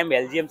उस टाइम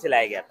बेल्जियम से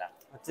लाया गया था।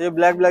 अच्छा, ये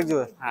ब्लैक जो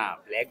है?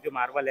 हाँ, ब्लैक जो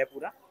मार्बल है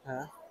पूरा,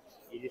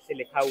 ये जिससे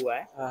लिखा हुआ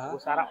है वो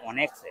सारा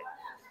ऑनेक्स है।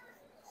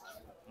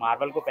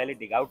 मार्बल को पहले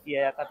डिग आउट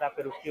किया जाता था,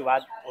 फिर उसके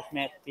बाद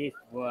उसमें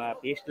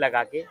पेस्ट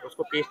लगा के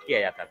उसको पेस्ट किया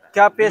जाता था।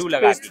 क्या पेस्ट? ग्लू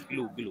लगा के,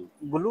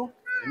 ग्लू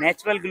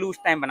नेचुरल ग्लू उस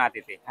टाइम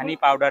बनाते थे, हनी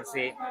पाउडर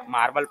से,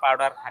 मार्बल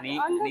पाउडर,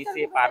 हनी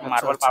से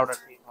मार्बल पाउडर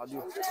से।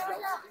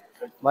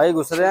 भाई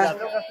घुस रहे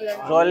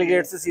हैं रॉयल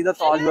गेट से सीधा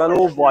ताजमहल।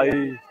 ओ भाई,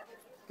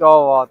 क्या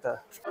बात है।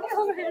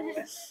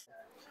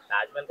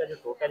 ताजमहल का जो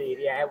टोटल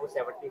एरिया है वो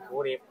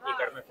 74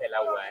 एकड़ में फैला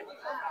हुआ है।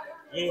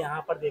 ये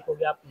यहाँ पर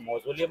देखोगे आप,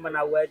 मौजोलियम बना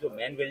हुआ है जो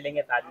मेन बिल्डिंग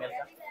है ताजमहल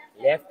का।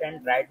 लेफ्ट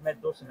एंड राइट में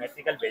 2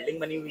 सिमेट्रिकल बिल्डिंग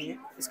बनी हुई है।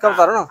 इसका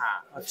बता रहा ना?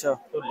 हाँ। अच्छा,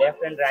 तो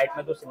लेफ्ट एंड राइट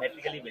में 2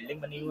 सिमेट्रिकली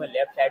बिल्डिंग बनी हुई है।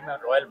 लेफ्ट साइड में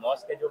रॉयल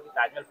मॉस्क है जो कि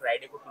ताजमहल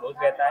फ्राइडे को क्लोज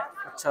रहता है।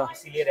 अच्छा,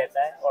 इसीलिए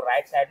रहता है। और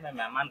राइट साइड में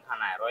मेहमान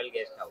खाना है, रॉयल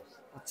गेस्ट हाउस।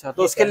 अच्छा,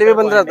 तो उसके लिए भी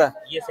बंद रहता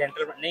है? ये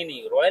सेंट्रल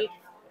नहीं,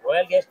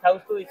 रॉयल गेस्ट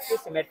हाउस तो इससे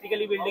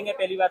सिमेट्रिकली बिल्डिंग है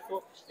पहली बात तो,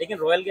 लेकिन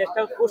रॉयल गेस्ट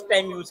हाउस उस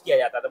टाइम यूज किया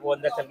जाता था, वो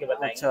अंदर चल के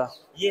बताएंगे।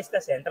 अच्छा। ये इसका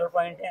सेंट्रल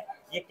पॉइंट है।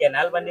 ये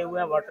कैनाल बने हुए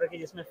हैं वाटर के,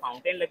 जिसमें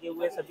फाउंटेन लगे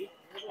हुए हैं सभी,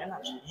 है ना।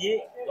 ये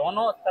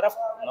दोनों तरफ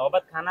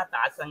नौबत खाना,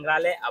 ताज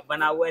संग्रहालय अब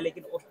बना हुआ है,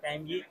 लेकिन उस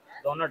टाइम ये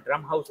दोनों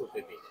ड्रम हाउस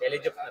होते थे। पहले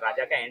जब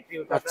राजा का एंट्री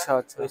होता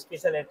था तो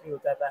स्पेशल एंट्री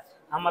होता था।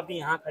 हम अभी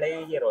यहाँ खड़े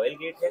हैं, ये रॉयल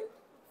गेट है।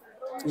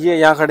 ये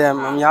यहाँ खड़े हैं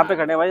हम यहाँ पे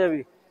खड़े हैं भाई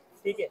अभी।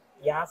 ठीक है,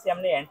 यहाँ से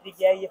हमने एंट्री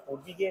किया है, ये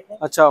पूर्वी गेट है।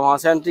 अच्छा, वहाँ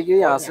से एंट्री की,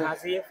 यहाँ से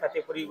ये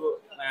फतेहपुरी वो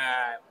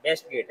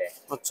वेस्ट गेट है।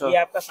 अच्छा, ये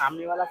आपका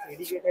सामने वाला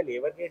सीढ़ी गेट है,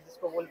 लेबर गेट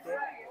जिसको बोलते हैं।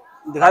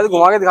 दिखा दे,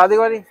 घुमा के दिखा दे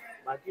एक बारी।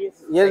 बाकी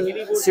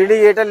ये सीढ़ी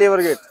गेट है,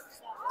 लेबर गेट।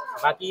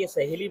 बाकी ये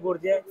सहेली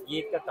बुर्ज है, ये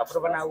इसका कब्र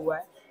बना हुआ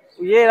है।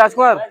 ये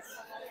राजकुमार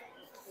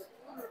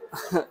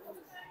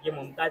ये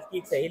मुमताज की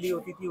एक सहेली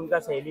होती थी, उनका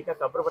सहेली का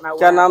कब्र बना हुआ है।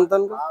 क्या नाम था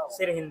उनका?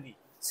 सिरहिंदी।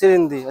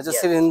 सिरहिंदी, अच्छा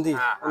सिरहिंदी,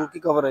 हाँ, हाँ। उनकी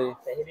कब्र है ये।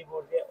 सहेली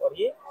बुर्ज है। और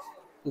ये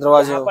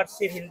दरवाजे यहाँ पर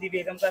सिरहिंदी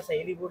बेगम का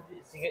सहेली बुर्ज,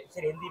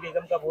 सिरहिंदी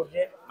बेगम का बुर्ज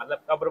है,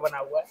 मतलब कब्र बना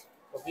हुआ है,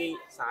 क्योंकि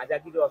शाहजहां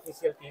की जो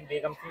ऑफिशियल 3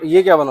 बेगम थी।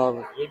 ये क्या बना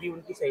हुआ? ये भी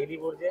उनकी सहेली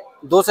बुर्ज है।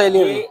 2 सहेली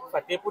ये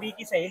फतेहपुरी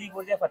की सहेली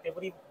बुर्ज है,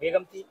 फतेहपुरी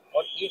बेगम थी,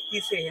 और एक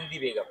थी सिरहिंदी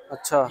बेगम।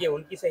 अच्छा, ये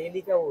उनकी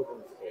सहेली का, वो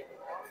उनकी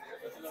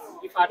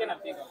सहेली।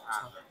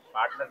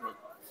 पार्टनर नहीं,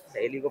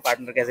 सहेली को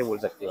पार्टनर कैसे बोल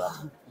सकते हो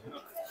आप?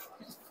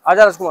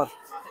 आजा राजकुमार।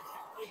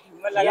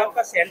 ये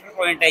आपका सेंटर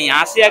पॉइंट है।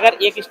 यहाँ से अगर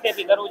एक स्टेप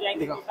इधर हो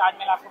जाएंगे तो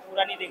ताजमहल आपको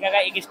पूरा नहीं दिखेगा,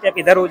 एक स्टेप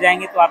इधर हो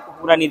जाएंगे तो आपको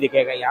पूरा नहीं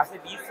दिखेगा। यहाँ से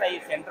बीच का ये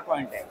सेंटर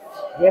पॉइंट है।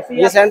 जैसे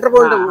ये सेंटर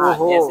पॉइंट है।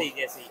 ओहो,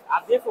 जैसे ही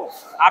आप देखो,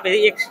 आप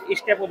एक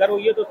स्टेप उधर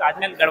होइए तो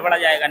ताजमहल गड़बड़ा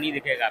जाएगा, नहीं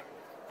दिखेगा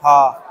आपको।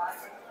 हाँ,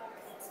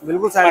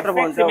 बिल्कुल सेंटर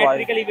पॉइंट है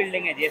भाई।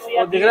 बिल्डिंग है,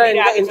 जैसे दिख रहा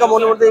है इनका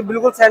मोनूमेंट,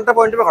 बिल्कुल सेंटर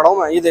पॉइंट पे खड़ा हूँ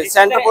मैं। ये देख,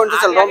 सेंटर पॉइंट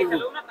से चल रहा हूँ। ताजमहल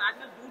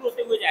दूर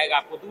होते हुए जाएगा,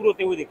 आपको दूर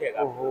होते हुए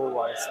दिखेगा। ओहो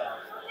भाई साहब,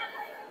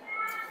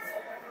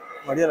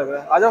 बढ़िया लग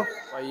रहा है। आ जाओ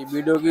भाई,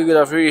 वीडियो की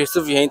ग्राफी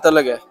सिर्फ यहीं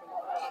तक है।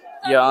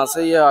 यहाँ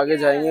से ये आगे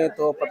जाएंगे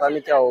तो पता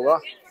नहीं क्या होगा,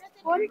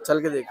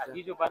 चल के देखते हैं।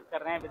 अभी जो बात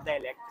कर रहे हैं विद द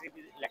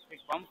इलेक्ट्रिक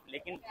पंप,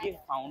 लेकिन ये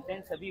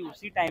फाउंटेन सभी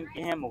उसी टाइम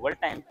के हैं, मुगल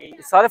टाइम के।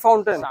 सारे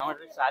फाउंटेन,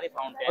 सारे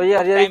फाउंटेन। और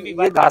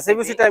ये घासें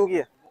भी उसी टाइम की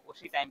है,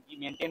 उसी टाइम की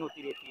मेंटेन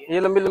होती रहती है। ये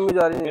लंबी लंबी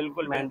जा रही है।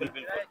 बिल्कुल बिल्कुल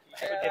बिल्कुल।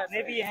 तो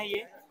जितने भी हैं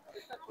ये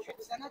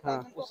हाँ,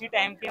 उसी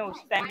टाइम के,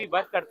 उसी टाइम भी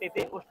वर्क करते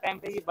थे। उस टाइम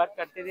पे ये वर्क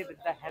करते थे with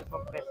the help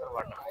of pressure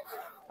water.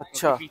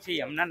 अच्छा, पीछे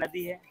यमुना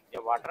नदी है,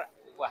 जब वाटर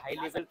वो हाई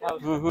लेवल था,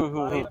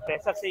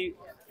 प्रेशर से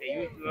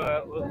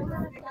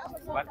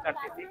वर्क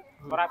करते थे।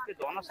 और आपके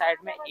दोनों साइड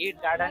में 8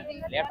 गार्डन,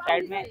 लेफ्ट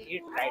साइड में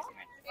 8 राइट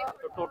में,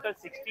 तो टोटल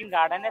 16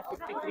 गार्डन है,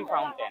 53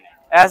 फाउंटेन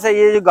है। ऐसे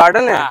ये जो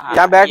गार्डन है,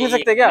 यहाँ बैठ नहीं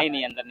सकते क्या?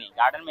 नहीं, अंदर नहीं,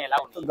 गार्डन में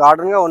अलाउ नहीं।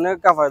 गार्डन का होने का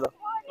क्या फायदा,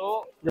 तो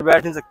जो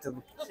बैठ नहीं सकते?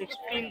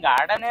 16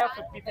 गार्डन है और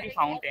 53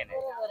 फाउंटेन है।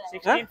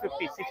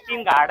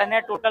 16 गार्डन है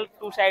टोटल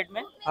 2 साइड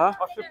में। हाँ?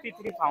 और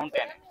 53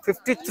 फाउंटेन है।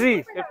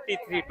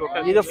 53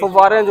 टोटल। ये जो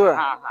फुव्वारे हैं जो है।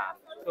 हाँ हाँ,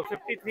 तो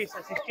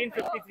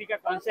 1653 का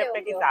कॉन्सेप्ट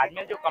है कि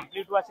ताजमहल जो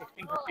कंप्लीट हुआ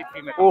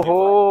 1653 में।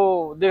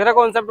 ओहो, देख रहा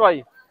कॉन्सेप्ट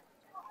भाई।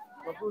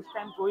 तो उस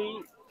टाइम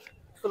कोई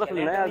तो रख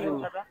लेना यार।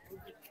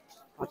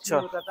 अच्छा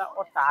होता था।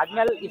 और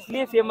ताजमहल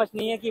इसलिए फेमस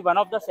नहीं है कि वन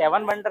ऑफ द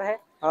 7 वंडर है।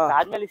 हाँ।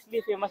 ताजमहल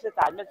इसलिए फेमस है,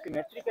 ताजमहल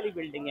सिमेट्रिकली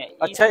बिल्डिंग है।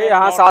 अच्छा, ये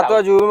यहाँ 7वां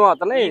अजूबे में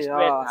आता ना ये।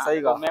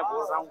 सही कहा, मैं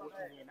बोल रहा हूँ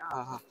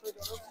ना।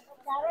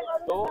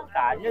 तो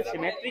ताजमहल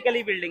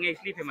सिमेट्रिकली बिल्डिंग है,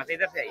 इसलिए फेमस है।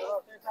 इधर से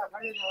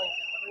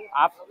आइए,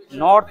 आप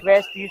नॉर्थ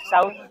वेस्ट ईस्ट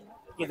साउथ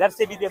किधर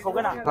से भी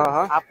देखोगे ना,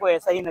 आपको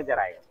ऐसा ही नजर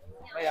आएगा।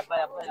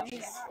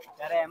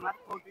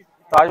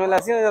 ताजमहल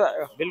ऐसे नजर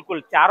आएगा।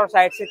 बिल्कुल, चारों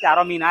साइड से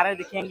चारों मीनारें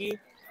दिखेंगी,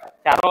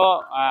 चारों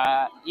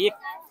एक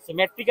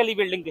सिमेट्रिकली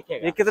बिल्डिंग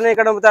दिखेगा। ये कितने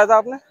एकड़ में बताया था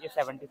आपने? ये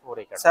 74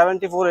 एकड़।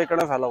 74 एकड़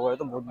में फैला हुआ है,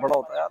 तो बहुत बड़ा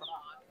होता है यार।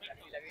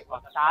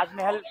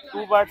 ताजमहल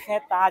 2 वर्ड्स हैं,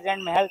 ताज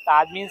and Mahal.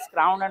 Taj means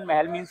crown and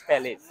Mahal means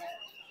palace.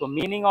 तो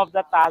meaning of the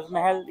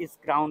Taj Mahal is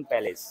crown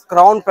palace.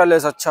 Crown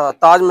palace, अच्छा,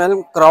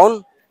 ताजमहल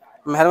क्राउन,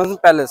 महल मीन्स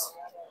पैलेस।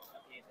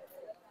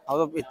 अब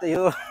तो इतना, ये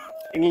तो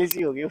इंग्लिश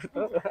ही होगी।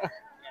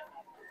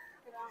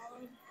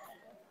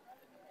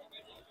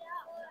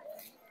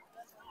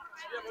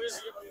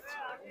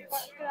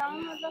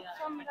 मतलब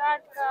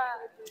सम्राट का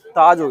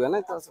ताज हो गया ना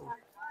इतना से,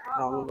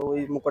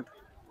 वही मुकुट।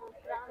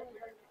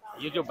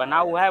 ये जो बना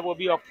हुआ है वो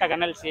भी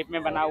ऑक्टागोनल शेप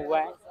में बना हुआ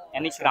है,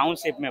 यानी क्राउन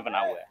शेप में बना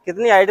हुआ है।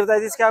 कितनी हाइट बताई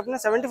थी इसकी आपने?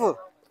 74?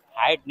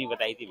 हाइट नहीं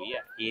बताई थी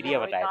भैया, एरिया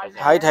बताया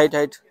था।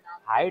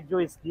 हाइट जो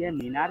इसकी है,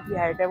 मीनार की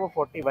हाइट है वो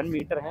 41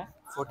 मीटर है।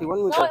 41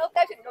 मीटर?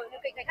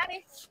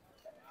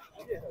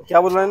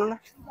 क्या बोल रहे हैं इन्होंने?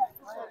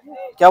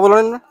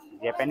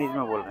 जापानीज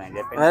में बोल रहे हैं।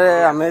 जापानीज।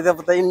 अरे हमें तो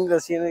पता ही नहीं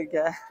रशियन में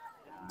क्या है।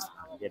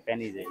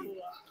 जापानीज है।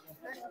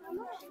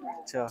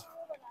 अच्छा,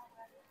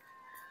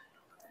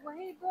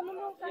 वही दोनों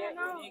लोग का है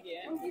ना,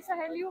 उनकी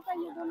सहेलियों का,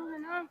 ये दोनों है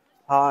ना।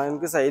 हाँ,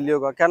 इनकी सहेलियों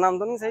का क्या नाम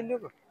था? नहीं, सहेलियों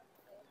का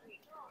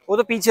वो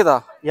तो पीछे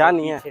था, यहाँ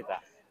नहीं है।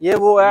 ये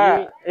वो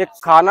है, एक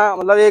खाना,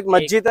 मतलब एक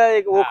मस्जिद है,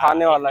 एक वो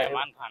खाने वाला है,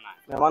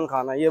 मेहमान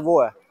खाना। ये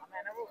वो है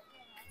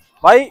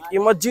भाई, ये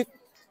मस्जिद,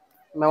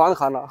 मेहमान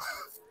खाना,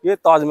 ये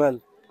ताजमहल।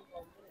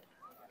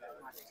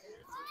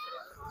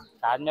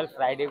 ताजमहल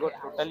फ्राइडे को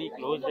टोटली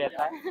क्लोज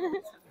रहता है।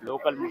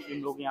 लोकल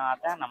मुस्लिम लोग यहाँ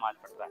आता है, नमाज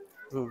पढ़ता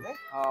है।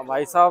 हाँ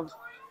भाई साहब,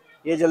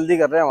 ये जल्दी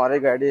कर रहे हैं हमारे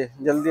गाड़ी,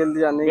 जल्दी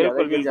जाने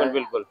की।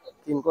 बिल्कुल।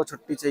 इनको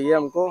छुट्टी चाहिए,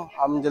 हमको,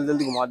 हम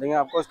जल्दी घुमा देंगे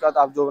आपको। उसके बाद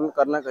आप जो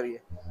करना करिए।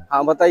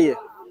 हाँ बताइए।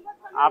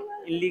 आप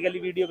इलीगली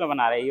वीडियो क्यों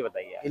बना रहे हैं, ये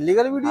बताइए।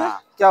 Illegal video?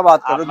 क्या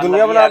बात कर रहे हो?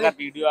 दुनिया बना रहे।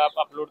 वीडियो आप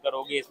अपलोड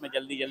करोगे इसमें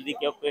जल्दी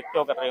क्यों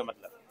कर रहे हो?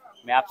 मतलब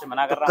मैं आपसे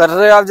मना कर रहा कर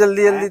रहे आप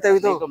जल्दी जल्दी तभी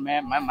तो।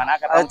 मैं मना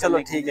कर रहा हूँ। चलो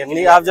ठीक है,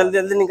 नहीं आप जल्दी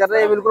जल्दी नहीं कर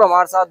रहे, बिल्कुल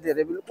हमारे साथ दे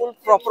रहे, बिल्कुल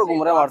प्रॉपर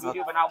घूम रहे हमारे साथ।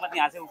 बनाओ मत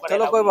यहाँ से ऊपर।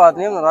 चलो कोई बात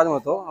नहीं, नाराज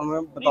मत हो,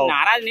 हमें बताओ।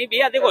 नाराज नहीं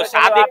भैया, देखो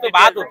साथ एक तो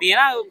बात होती है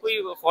ना, कोई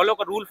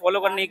रूल फॉलो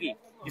करने की,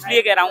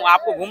 इसलिए कह रहा हूँ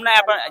आपको घूमना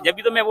है। जब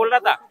भी तो मैं बोल रहा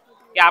था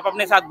कि आप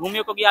अपने साथ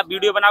घूमिए, क्योंकि आप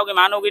वीडियो बनाओगे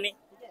मानोगे नहीं,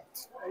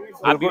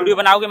 आप वीडियो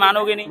बनाओगे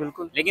मानोगे नहीं,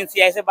 लेकिन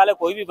सियासत वाले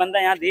कोई भी बंदा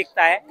यहाँ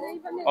देखता है,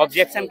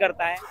 ऑब्जेक्शन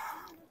करता है।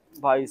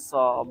 भाई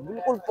साहब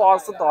बिल्कुल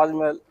पास से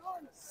ताजमहल,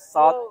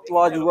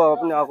 सातवां जुआ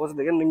अपनी आंखों से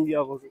देखे, नंगी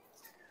आंखों से।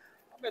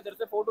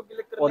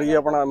 और ये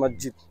अपना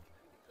मस्जिद,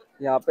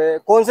 यहाँ पे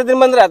कौन से दिन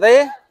बंद रहता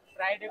है?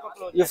 फ्राइडे को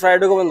क्लोज। ये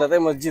फ्राइडे को बंद रहता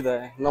है, मस्जिद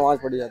है, नमाज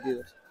पढ़ी जाती है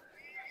इधर।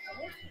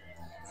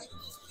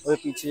 और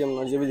पीछे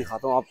यमुना जी भी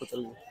दिखाता हूँ आपको,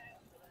 चल के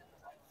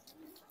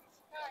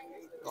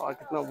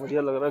कितना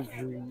बढ़िया लग रहा है,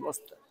 व्यू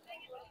मस्त है।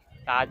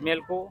 ताजमहल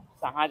को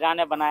शाहजहां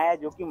ने बनाया,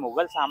 जो कि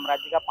मुगल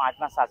साम्राज्य का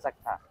 5वां शासक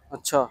था।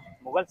 अच्छा।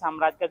 मुगल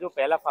साम्राज्य का जो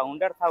पहला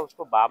फाउंडर था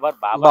उसको बाबर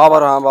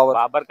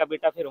बाबर का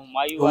बेटा, फिर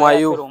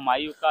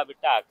हुमायूं का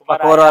बेटा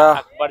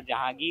अकबर,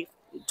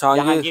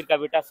 जहांगीर का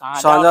बेटा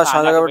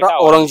शाहजहां का बेटा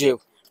औरंगजेब।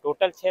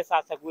 टोटल 6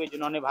 शासक हुए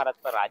जिन्होंने भारत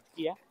पर राज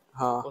किया।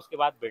 हाँ। उसके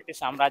बाद ब्रिटिश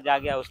साम्राज्य आ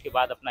गया, उसके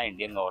बाद अपना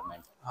इंडियन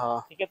गवर्नमेंट।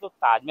 हाँ। ठीक है, तो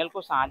ताजमहल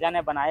को शाहजहां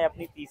ने बनाया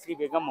अपनी तीसरी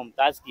बेगम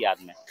मुमताज की याद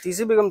में।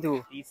 तीसरी बेगम थी वो?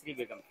 तीसरी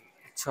बेगम थी।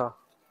 अच्छा।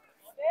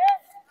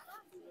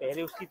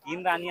 पहले उसकी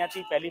 3 रानियां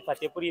थी, पहली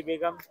फतेहपुरी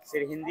बेगम,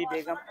 सिरहिंदी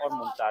बेगम और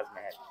मुमताज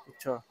महल।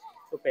 अच्छा।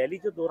 तो पहली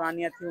जो 2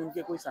 रानियां थी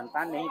उनके कोई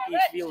संतान नहीं थी,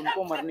 इसलिए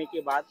उनको मरने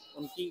के बाद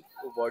उनकी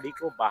बॉडी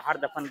को बाहर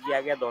दफन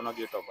किया गया दोनों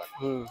गेटों पर।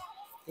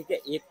 ठीक है,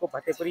 एक को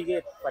फतेहपुरी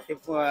गेट,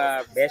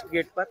 वेस्ट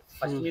गेट पर,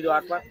 पश्चिमी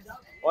द्वार पर,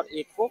 और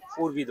एक को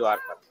पूर्वी द्वार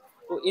पर।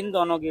 तो इन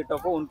दोनों गेटों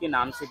को उनके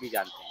नाम से भी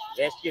जानते हैं।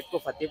 वेस्ट गेट को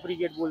फतेहपुरी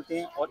गेट बोलते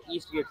हैं और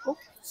ईस्ट गेट को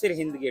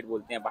सिरहिंद गेट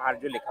बोलते हैं। बाहर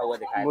जो लिखा हुआ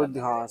दिखाया है,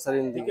 हाँ,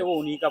 ठीक है, वो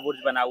उन्हीं का बुर्ज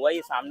बना हुआ है,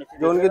 ये सामने से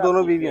जो उनकी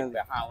दोनों बीवी हैं।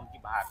 हाँ, उनकी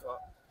बाहर।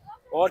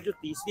 और जो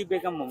तीसरी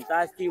बेगम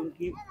मुमताज थी,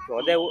 उनकी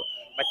 14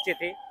 बच्चे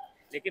थे,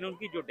 लेकिन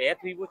उनकी जो डेथ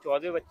हुई वो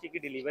 14वें बच्चे की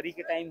डिलीवरी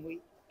के टाइम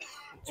हुई।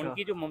 अच्छा।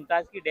 उनकी जो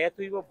मुमताज की डेथ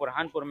हुई वो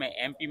बुरहानपुर में,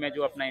 एमपी में,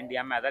 जो अपना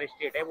इंडिया में अदर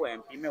स्टेट है वो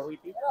एमपी में हुई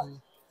थी।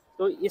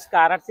 तो इस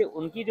कारण से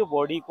उनकी जो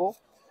बॉडी को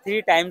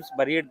 3 टाइम्स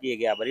बरीड किया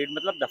गया। बरीड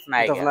मतलब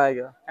दफनाया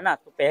गया, है ना।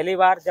 तो पहली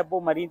बार जब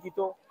वो मरी थी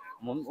तो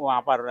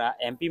वहाँ पर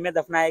एमपी में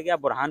दफनाया गया,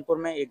 बुरहानपुर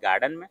में एक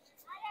गार्डन में।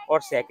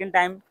 और सेकंड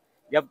टाइम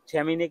जब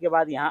 6 महीने के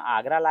बाद यहाँ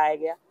आगरा लाया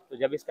गया, तो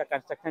जब इसका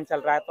कंस्ट्रक्शन चल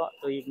रहा है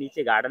तो एक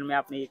नीचे गार्डन में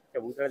आपने एक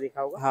चबूतरा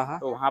देखा होगा। हाँ।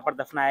 तो वहाँ पर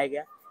दफनाया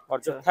गया।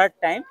 और जो थर्ड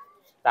टाइम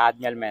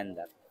ताजमहल में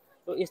अंदर।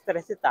 तो इस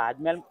तरह से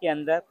ताजमहल के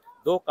अंदर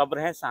 2 कब्र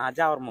हैं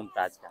शाहजहां और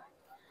मुमताज का।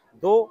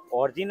 2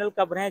 ओरिजिनल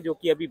कब्र हैं जो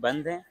कि अभी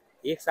बंद हैं।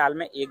 1 साल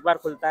में एक बार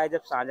खुलता है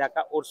जब शाहजहां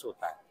का उर्स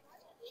होता है।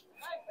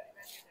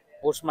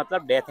 उर्स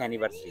मतलब डेथ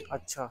एनिवर्सरी।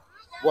 अच्छा।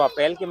 वो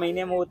अप्रैल के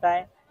महीने में होता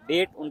है।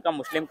 डेट उनका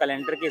मुस्लिम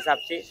कैलेंडर के हिसाब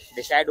से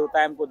डिसाइड होता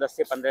है, हमको 10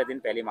 से 15 दिन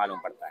पहले मालूम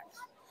पड़ता है।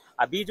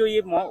 अभी जो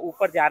ये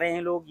ऊपर जा रहे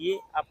हैं लोग, ये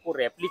आपको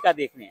रेप्लिका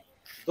देखने हैं।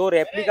 2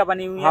 रेप्लिका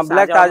बनी हुई है।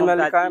 ब्लैक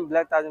ताजमहल का,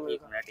 ब्लैक ताजमहल।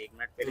 एक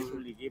मिनट पहले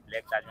सुन लीजिए।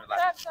 ब्लैक ताजमहल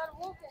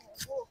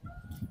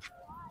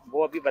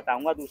वो अभी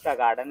बताऊंगा। दूसरा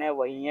गार्डन है,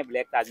 वही है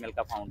ब्लैक ताजमहल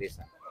का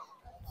फाउंडेशन,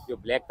 जो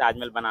ब्लैक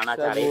ताजमहल बनाना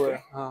चाह रहे थे।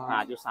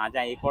 हाँ, जो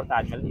शाहजहां एक और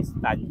ताजमहल, इस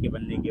ताजमहल के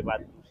बनने के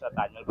बाद दूसरा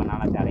ताजमहल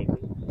बनाना चाह रहे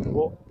थे,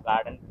 वो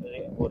गार्डन,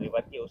 वो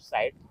रिवर के उस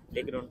साइड।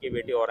 लेकिन उनके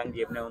बेटे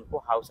औरंगजेब ने उनको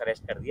हाउस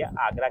अरेस्ट कर दिया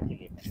आगरा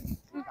किले में।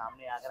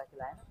 सामने आगरा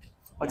किला है ना।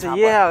 अच्छा,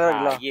 ये है आगरा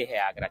किला। ये है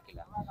आगरा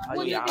किला।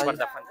 यहाँ पर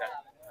दफन कर,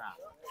 हाँ,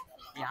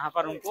 यहाँ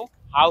पर उनको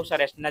हाउस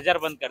अरेस्ट,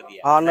 नजरबंद कर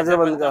दिया। हाँ,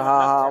 नजरबंद कर,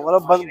 हाँ,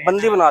 मतलब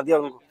बंदी बना दिया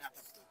उनको,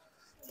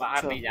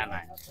 बाहर नहीं जाना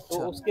है। तो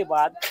उसके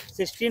बाद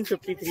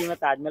 1653 में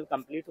ताजमहल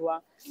कंप्लीट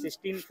हुआ।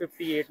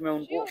 1658 में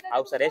उनको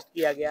हाउस अरेस्ट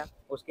किया गया।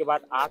 उसके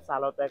बाद 8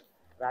 सालों तक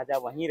राजा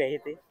वहीं रहे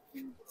थे।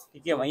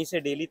 ठीक है, वहीं से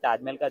डेली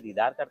ताजमहल का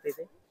दीदार करते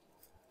थे।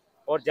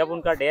 और जब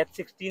उनका डेथ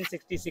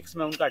 1666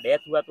 में उनका डेथ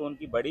हुआ, तो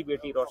उनकी बड़ी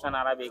बेटी रोशन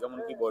आरा बेगम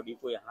उनकी बॉडी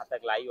को यहाँ तक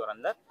लाई और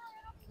अंदर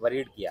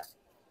बरीड किया।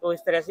 तो इस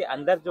तरह से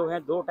अंदर जो है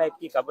 2 टाइप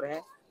की कब्र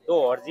हैं,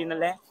 2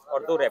 ओरिजिनल हैं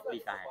और 2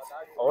 रेप्लिका हैं।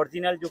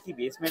 ओरिजिनल जो कि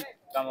बेसमेंट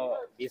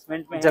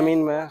में जमीन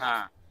में,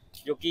 हाँ,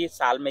 जो कि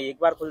साल में एक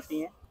बार खुलती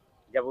हैं,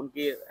 जब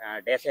उनकी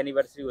डेथ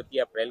एनिवर्सरी होती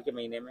है अप्रैल के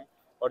महीने में।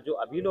 और जो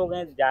अभी लोग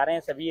हैं जा रहे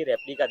हैं सभी ये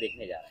रेप्लिका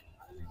देखने जा रहे हैं।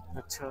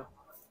 अच्छा,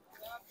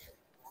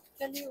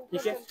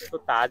 ठीक है। तो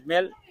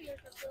ताजमहल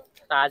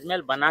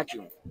बना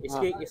क्यों?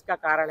 इसका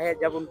कारण है,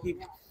 जब उनकी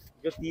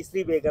जो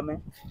तीसरी बेगम है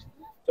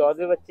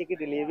 14वें बच्चे की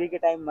डिलीवरी के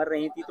टाइम मर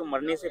रही थी, तो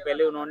मरने से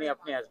पहले उन्होंने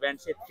अपने हस्बैंड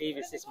से 3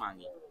 विशेष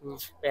मांगी।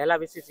 पहला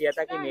विशेष यह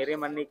था कि मेरे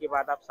मरने के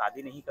बाद आप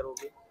शादी नहीं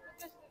करोगे,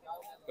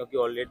 क्योंकि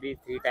ऑलरेडी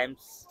 3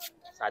 टाइम्स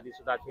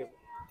शादीशुदा थे।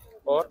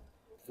 और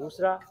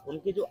दूसरा,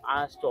 उनके जो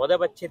 14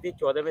 बच्चे थे,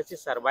 14 में से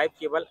सर्वाइव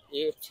केवल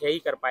 6 ही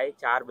कर पाए,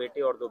 4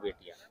 बेटे और 2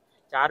 बेटियां।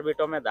 4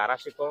 बेटों में दारा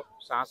शिकोह,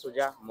 शाह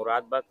शुजा,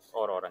 मुराद बख्श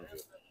और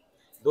औरंगजेब।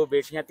 2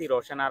 बेटियां थी,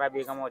 रोशन आरा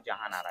बेगम और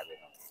जहान आरा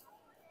बेगम।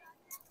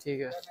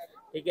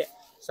 ठीक है।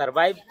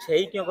 सर्वाइव 6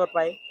 ही क्यों कर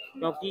पाए?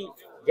 क्योंकि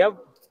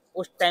जब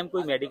उस टाइम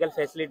कोई मेडिकल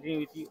फैसिलिटी नहीं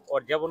हुई थी।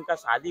 और जब उनका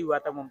शादी हुआ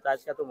था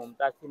मुमताज़ का, तो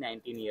मुमताज़ थी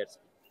 19 ईयर्स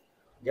की।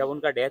 जब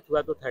उनका डेथ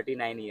हुआ तो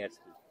 39 ईयर्स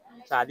की।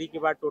 शादी के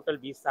बाद टोटल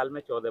 20 साल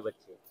में 14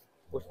 बच्चे।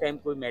 उस टाइम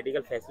कोई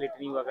मेडिकल फैसिलिटी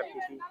नहीं हुआ करती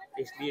थी,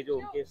 इसलिए जो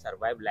उनके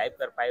सर्वाइव लाइफ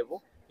कर पाए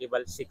वो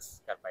केवल 6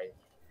 कर पाए।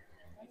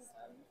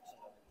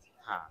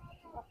 हाँ।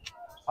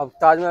 अब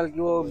ताजमहल की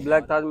वो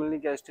ब्लैक ताजमहल की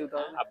क्या हिस्ट्री बता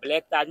रहे? अब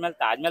ब्लैक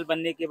ताजमहल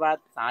बनने के बाद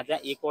शाहजहां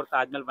एक और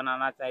ताजमहल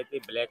बनाना चाहे थे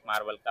ब्लैक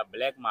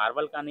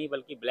मार्बल का नहीं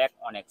बल्कि ब्लैक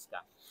ऑनेक्स का।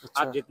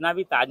 अच्छा। आप जितना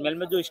भी ताजमहल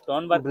में जो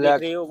स्टोन वर्क देख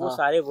रहे हो वो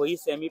सारे वही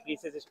सेमी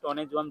प्रीशियस स्टोन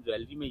है जो हम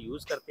ज्वेलरी में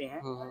यूज करते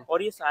हैं।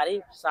 और ये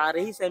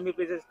सारे ही सेमी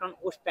प्रीशियस स्टोन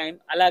उस टाइम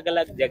अलग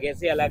अलग जगह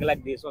से अलग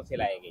अलग देशों से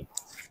लाए गए।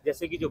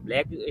 जैसे कि जो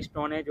ब्लैक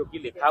स्टोन है जो कि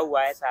लिखा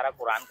हुआ है, सारा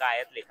कुरान का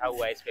आयत लिखा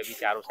हुआ है इस पे भी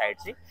चारों साइड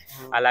से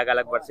अलग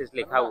अलग वर्सेस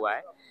लिखा हुआ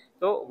है,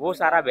 तो वो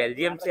सारा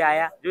बेल्जियम से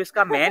आया। जो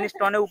इसका मेन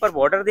स्टोन है ऊपर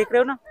बॉर्डर देख रहे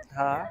हो ना,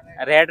 हाँ,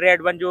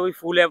 रेड वन जो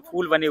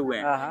फूल बने हुए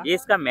हैं, हाँ, ये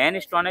इसका मेन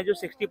स्टोन है जो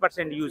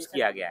 60% यूज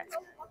किया गया है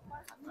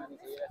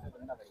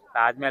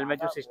ताजमहल में,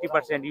 जो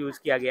 60% यूज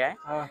किया गया है।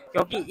 हाँ।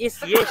 क्योंकि ये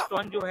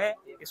स्टोन जो है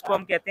इसको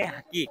हम कहते हैं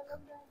हकीक,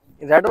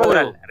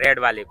 रेड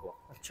वाले को।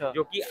 अच्छा।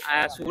 जो कि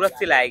सूरत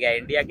से लाया गया है,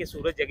 इंडिया की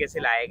सूरत जगह से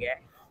लाया गया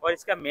है। और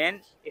इसका मेन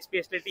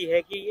स्पेशलिटी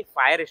है कि ये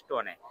फायर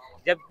स्टोन है।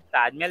 जब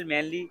ताजमहल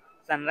मेनली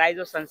सनराइज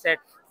और सनसेट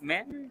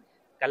में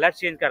कलर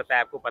चेंज करता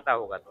है, आपको पता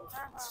होगा, तो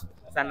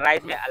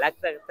सनराइज में अलग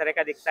तरह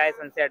का दिखता है,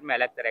 सनसेट में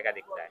अलग तरह का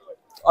दिखता है।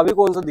 अभी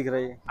कौन सा दिख रहा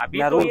है?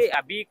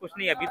 अभी कुछ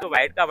नहीं, अभी तो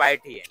व्हाइट का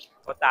व्हाइट ही है।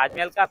 और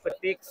ताजमहल का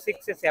प्रत्येक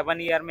 6 से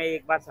 7 ईयर में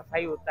एक बार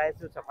सफाई होता है,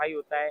 सफाई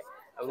होता है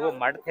और वो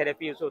मड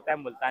थेरेपी उसे होता है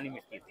मुल्तानी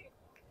मिट्टी से।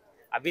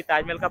 अभी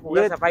ताजमहल का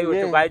पूरा सफाई हो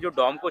चुका है जो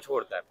डोम को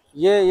छोड़कर।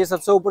 ये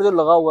सबसे ऊपर जो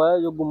लगा हुआ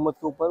है जो गुम्बद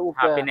के ऊपर, वो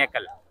हाँ,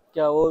 पिनेकल।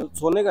 क्या वो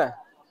सोने का है?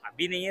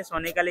 अभी नहीं है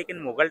सोने का,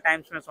 लेकिन मुगल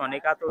टाइम्स में सोने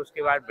का। तो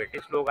उसके बाद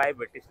ब्रिटिश लोग आए,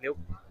 ब्रिटिश लोग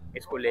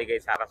इसको ले गए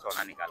सारा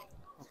सोना निकाल।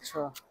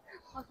 अच्छा,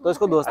 तो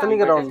इसको दोस्त नहीं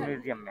कर रहा हूँ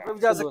म्यूजियम में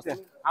जा सकते हैं?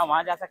 हाँ,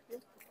 वहाँ जा सकते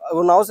हैं।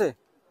 वो नाव से?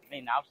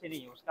 नहीं, नाव से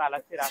नहीं, उसका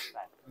अलग से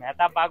रास्ता है।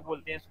 मेहताब बाग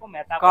बोलते हैं इसको।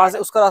 मेहताब कहाँ से?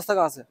 उसका रास्ता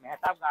कहाँ से?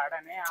 मेहताब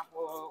गार्डन है, आप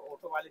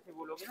ऑटो वाले से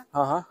बोलोगे ना।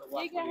 हाँ हाँ।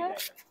 तो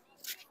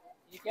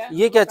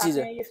ये क्या चीज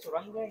है? ये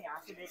सुरंग है,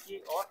 यहाँ से लेके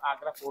और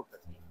आगरा फोर्ट तक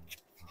है।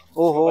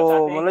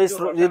 ओहो,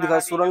 मतलब ये दिखा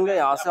सुरंग है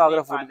यहाँ से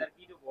आगरा फोर्ट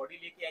की जो बॉडी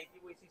लेके आई थी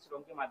वो इसी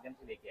सुरंग के माध्यम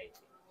से लेके आई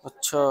थी।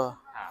 अच्छा।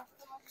 हाँ,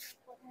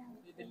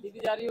 दिल्ली की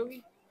जा रही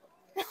होगी।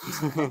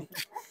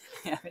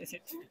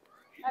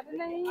 अरे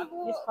नहीं,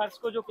 इस फर्श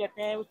को जो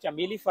कहते हैं वो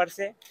चमेली फर्श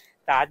है।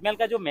 ताजमहल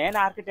का जो मेन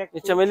आर्किटेक्ट,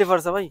 ये चमेली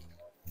फर्श है भाई।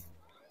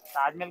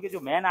 ताजमहल के जो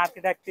मेन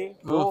आर्किटेक्ट थे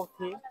वो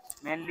थे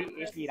मेनली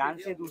एक ईरान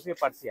से, दूसरे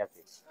पर्सिया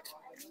से,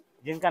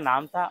 जिनका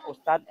नाम था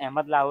उस्ताद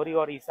अहमद लाहौरी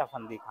और ईसा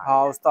फंदी खान।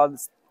 हाँ, उस्ताद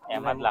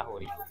अहमद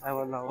लाहौरी।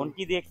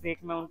 उनकी देख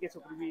रेख में, उनके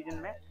सुपरविजन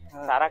में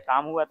सारा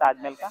काम हुआ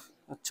ताजमहल का।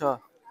 अच्छा।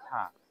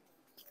 हाँ,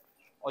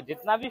 और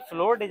जितना भी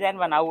फ्लोर डिजाइन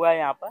बना हुआ है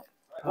यहाँ पर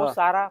वो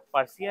सारा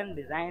पर्शियन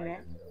डिजाइन है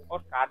और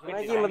कारपेट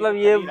डिजाइन। मतलब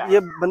ये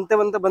बनते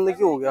बंद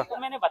क्यों हो गया? तो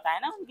मैंने बताया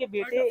ना, उनके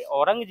बेटे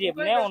औरंगजेब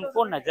ने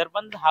उनको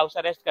नजरबंद हाउस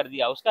अरेस्ट कर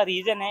दिया। उसका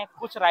रीजन है,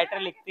 कुछ राइटर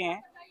लिखते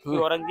हैं कि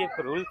औरंगजेब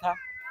क्रूर था,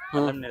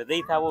 मतलब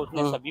निर्दयी था, वो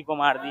उसने सभी को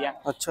मार दिया।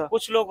 अच्छा।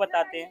 कुछ लोग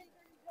बताते हैं,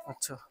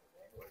 अच्छा,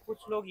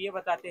 कुछ लोग ये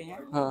बताते हैं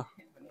हाँ,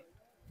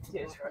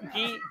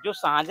 कि जो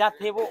शाहजहां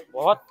थे वो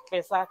बहुत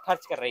पैसा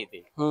खर्च कर रहे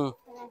थे,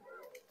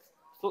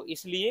 तो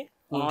इसलिए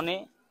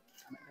उन्होंने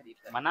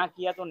मना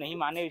किया, तो नहीं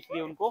माने,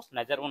 इसलिए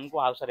उनको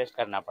हाउस अरेस्ट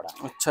करना पड़ा।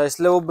 अच्छा,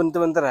 इसलिए वो बनते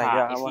रह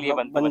गया। हाँ, इसलिए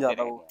बन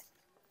जाता वो।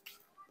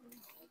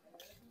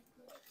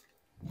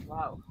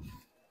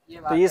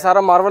 तो ये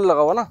सारा मार्बल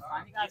लगा हुआ ना?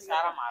 ये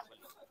सारा मार्बल।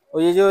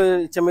 और ये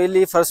जो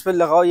चमेली फर्श पे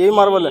लगा हुआ ये भी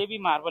मार्बल है? ये भी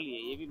मार्बल ही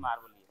है, ये भी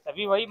मार्बल ही है।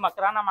 सभी वही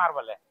मकराना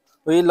मार्बल है।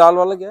 तो ये लाल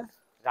वाला क्या है?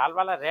 लाल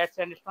वाला रेड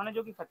सैंडस्टोन है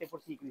जो कि फतेहपुर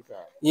सीकरी से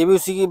है। ये भी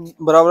उसी की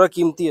बराबर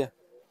कीमती है?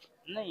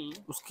 नहीं,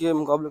 उसके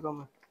मुकाबले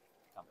कम है।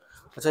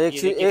 अच्छा, एक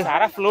चीज,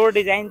 सारा फ्लोर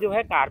डिजाइन जो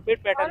है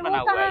कारपेट पैटर्न बना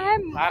हुआ है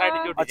सारा।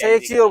 अच्छा,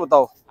 एक चीज और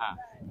बताओ। हाँ।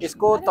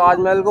 इसको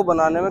ताजमहल को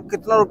बनाने में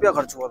कितना रुपया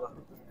खर्च हुआ था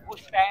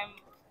उस टाइम?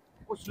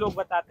 कुछ लोग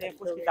बताते हैं,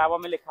 कुछ किताबों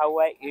में लिखा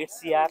हुआ है 8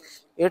 CR।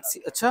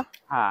 अच्छा।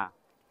 हाँ,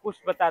 कुछ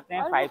बताते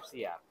हैं 5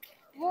 CR।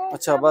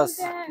 अच्छा, बस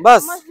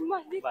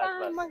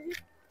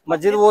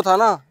मस्जिद वो था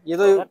ना, ये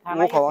तो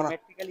वो खवा ना,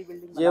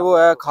 ये वो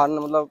है खान,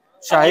 मतलब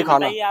शाही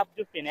खाना। आप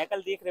जो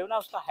पिनेकल देख रहे हो ना,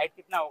 उसका हाइट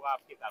कितना होगा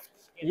आपके हिसाब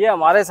से? ये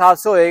हमारे हिसाब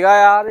से होएगा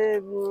यार,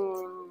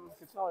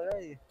 कितना होएगा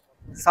ये?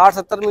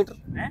 60-70 मीटर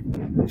है।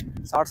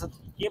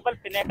 60-70। केवल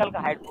पिनेकल का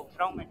हाइट पूछ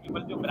रहा हूँ मैं,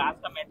 केवल जो ब्रास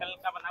का मेटल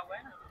का बना हुआ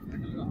है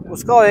ना,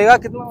 उसका होएगा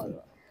कितना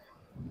होएगा?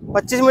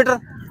 25 मीटर।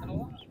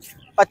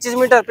 25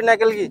 मीटर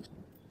पिनेकल की।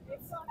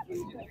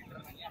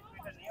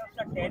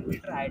 10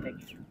 मीटर हाइट है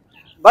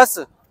बस।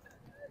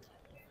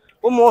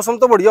 वो मौसम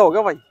तो बढ़िया हो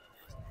गया भाई।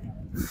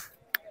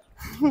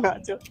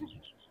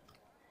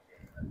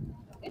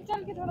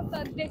 चल के थोड़ा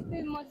सा देखते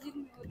हैं मस्जिद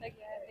में होता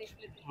क्या है, देख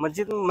लेते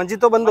हैं। मस्जिद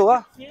तो बंद होगा।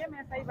 सेम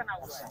ऐसा ही बना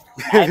हुआ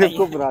है।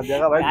 इसको बना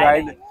दिया भाई,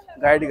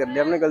 गाइड कर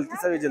लिया हमने गलती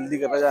से, भी जल्दी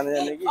कर रहा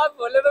जाने की। अब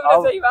बोले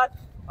तो सही बात।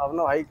 अब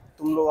ना भाई,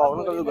 तुम लोग आओ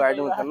ना कभी, गाइड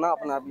मत करना,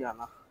 अपने आप ही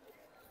आना,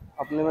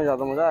 अपने में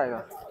ज्यादा मजा आएगा।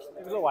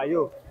 चलो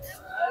भाइयों,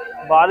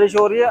 बारिश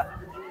हो रही है,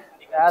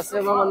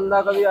 ऐसे में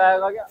बंदा कभी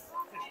आएगा क्या?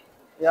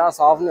 यार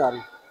साफ नहीं आ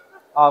रही,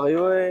 आ गई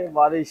वो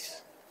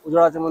बारिश,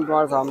 उजड़ा चमन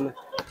तुम्हारे सामने।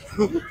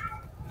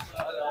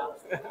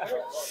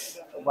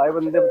 भाई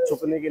बंदे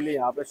छुपने के लिए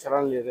यहाँ पे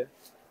शरण ले रहे।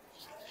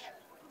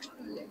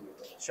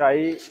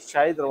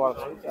 शाही दरबार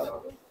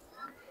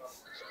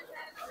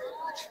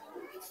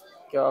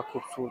क्या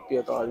खूबसूरती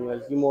है ताजमहल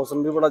की।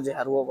 मौसम भी बड़ा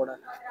जहर हुआ पड़ा है,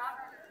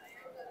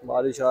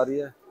 बारिश आ रही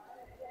है।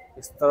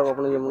 इस तरफ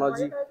अपने यमुना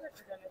जी,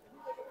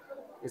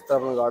 इस तरफ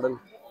अपना गार्डन।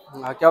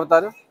 हाँ क्या बता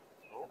रहे हो?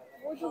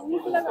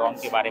 डोम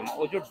के बारे में,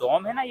 वो जो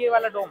डोम है ना, ये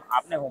वाला डोम,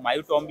 आपने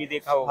हुमायूं टॉम भी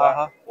देखा होगा।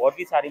 हाँ। और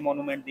भी सारी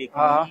मोन्यूमेंट देखी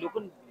हाँ।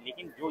 होंगी,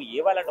 लेकिन जो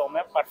ये वाला डोम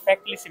है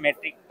परफेक्टली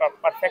सिमेट्रिक,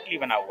 परफेक्टली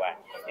बना हुआ है,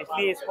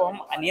 इसलिए इसको हम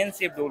अनियन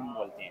शेप डोम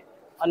बोलते हैं।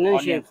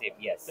 अनियन शेप,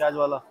 यस, प्याज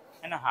वाला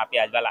है ना। हाँ,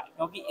 प्याज वाला,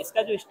 क्योंकि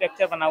इसका जो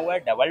स्ट्रक्चर बना हुआ है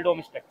डबल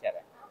डोम स्ट्रक्चर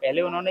है।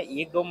 पहले उन्होंने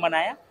एक डोम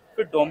बनाया,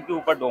 फिर डोम के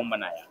ऊपर डोम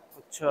बनाया।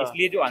 अच्छा।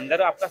 इसलिए जो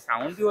अंदर आपका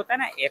साउंड भी होता है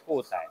ना, एको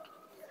होता है।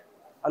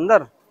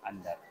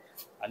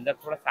 अंदर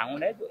थोड़ा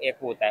साउंड है जो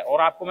एको होता है।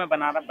 और आपको मैं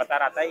बता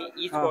रहा था,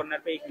 ईच कॉर्नर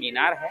पे एक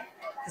मीनार है।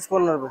 किस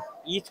कॉर्नर पे?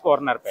 ईच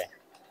कॉर्नर पे,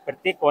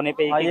 प्रत्येक कोने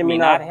पे एक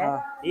मीनार है।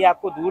 ये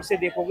आपको दूर से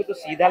देखोगे तो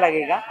सीधा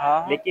लगेगा,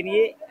 लेकिन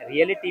ये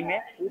रियलिटी में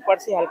ऊपर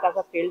से हल्का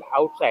सा टिल्ट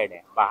आउटसाइड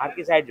है, बाहर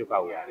की साइड झुका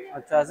हुआ है।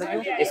 अच्छा, ऐसा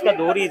क्यों? इसका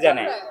 2 रीजन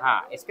है।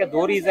 हाँ, इसका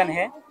 2 रीजन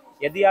है।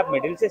 यदि आप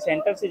मिडिल से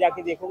सेंटर से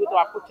जाके देखोगे तो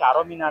आपको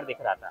चारों मीनार दिख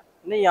रहा था।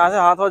 नहीं, यहाँ से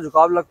हाथ थोड़ा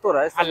झुकाव लग तो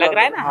रहा है। हाँ, लग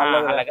रहा है ना। हाँ,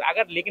 लग रहा है।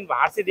 अगर लेकिन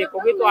बाहर से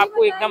देखोगे तो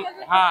आपको एकदम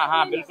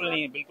बिल्कुल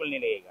नहीं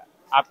लगेगा,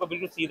 आपको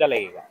बिल्कुल सीधा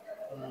लगेगा।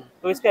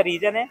 तो इसका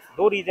रीजन है,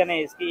 2 रीजन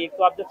है इसकी। एक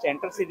तो आप जब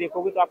सेंटर से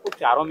देखोगे तो आपको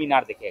चारों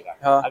मीनार दिखेगा।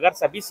 हाँ। अगर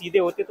सभी सीधे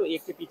होते तो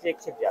एक के पीछे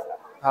एक छिप जाता।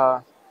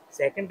 हाँ।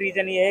 सेकंड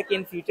रीजन ये है कि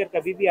इन फ्यूचर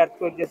कभी भी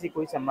अर्थक्वेक जैसी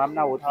कोई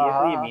संभावना होती है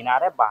तो ये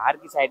मीनार है बाहर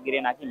की साइड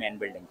गिरे, ना कि मेन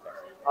बिल्डिंग पर।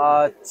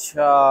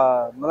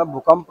 अच्छा, मतलब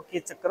भूकंप के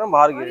चक्कर में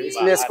बाहर गिरे,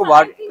 इसलिए इसको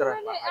बाहर करा।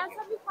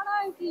 ऐसा भी पढ़ा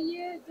है कि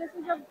ये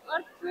जैसे जब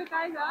अर्थक्वेक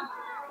आएगा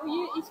तो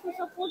ये इसको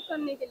सपोर्ट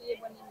करने के लिए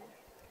बनी है।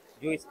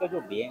 जो इसका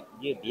जो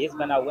ये बेस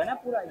बना हुआ है ना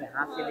पूरा,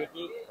 यहाँ से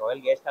लेके रॉयल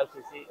गेस्ट हाउस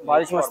से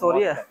बारिश मस्त हो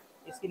रही है।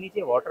 इसके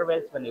नीचे वाटर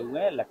वेल्स बने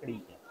हुए हैं लकड़ी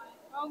के।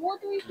 वो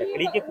तो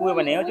लकड़ी के कुएं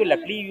बने हैं। जो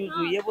लकड़ी यूज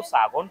हुई है वो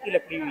सागौन की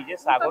लकड़ी हुई है।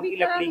 सागौन की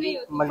लकड़ी की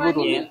मजबूत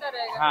होगी।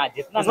 हाँ,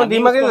 जितना नमी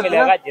उसको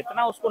मिलेगा,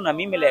 जितना उसको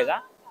नमी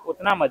मिलेगा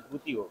उतना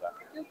मजबूती होगा,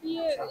 क्योंकि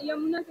ये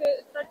यमुना के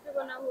तट पे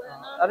बना हुआ है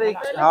ना। अरे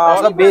हाँ,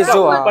 उसका बेस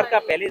जो है ऊपर का।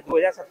 पहले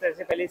 2017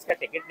 से पहले इसका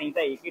टिकट नहीं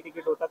था, एक ही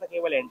टिकट होता था,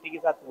 केवल एंट्री के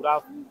साथ पूरा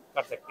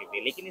कर सकते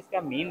थे। लेकिन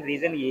इसका मेन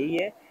रीजन यही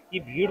है कि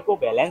भीड़ को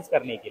बैलेंस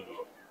करने के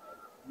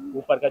लिए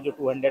ऊपर का जो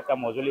 200 का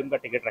मौजूलियम का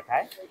टिकट रखा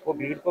है, वो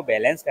भीड़ को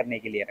बैलेंस करने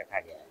के लिए रखा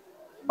गया है।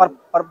 पर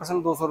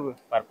पर्सन 200 रुपये।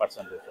 पर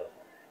पर्सन 200।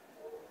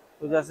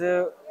 तो जैसे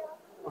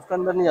उसके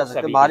अंदर नहीं जा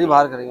सकते,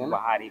 बाहर करेंगे ना?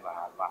 बाहर ही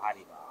बाहर।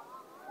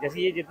 जैसे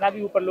ये जितना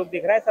भी ऊपर लोग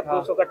दिख रहा है सब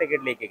 200 का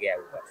टिकट लेके गया है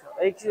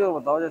ऊपर। एक चीज और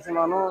बताओ, जैसे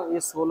मानो ये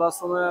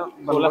 1600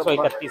 में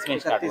 1631 में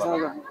स्टार्ट हुआ,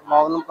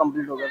 52 में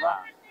कंप्लीट हो गया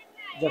था।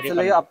 जब से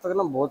लेके अब तक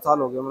ना बहुत साल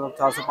हो गए, मतलब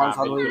 4 से 5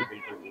 साल हो गए।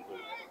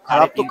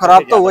 बिल्कुल।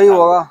 खराब तो वही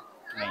होगा।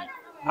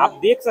 आप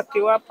देख सकते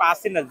हो, आप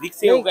पास से नजदीक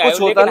से हो गया,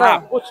 कुछ होता ना,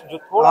 कुछ जो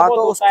थोड़ा बहुत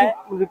होता है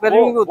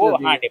रिपेयरिंग भी होती है।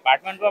 हाँ,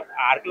 डिपार्टमेंट ऑफ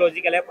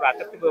आर्कियोलॉजिकल है,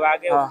 पुरातत्व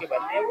विभाग है, उसके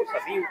बंदे हैं, वो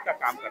सभी उसका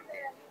काम करते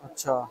हैं।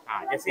 अच्छा।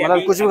 हाँ, जैसे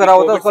मतलब कुछ भी खराब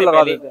होता है उसको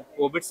लगा देते हैं।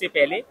 कोविड से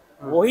पहले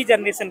वही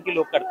जनरेशन के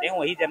लोग करते हैं,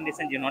 वही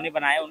जनरेशन जिन्होंने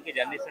बनाया, उनके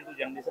जनरेशन टू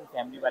जनरेशन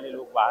फैमिली वाले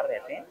लोग बाहर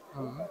रहते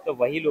हैं, तो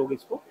वही लोग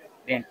इसको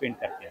रेंट पेंट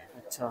करते हैं।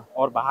 अच्छा।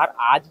 और बाहर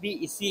आज भी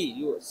इसी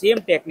सेम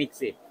टेक्निक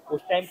से,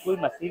 उस टाइम कोई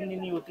मशीन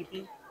नहीं होती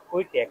थी,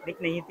 कोई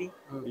टेक्निक नहीं थी,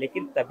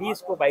 लेकिन तभी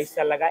इसको 22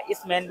 साल लगा।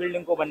 इस मेन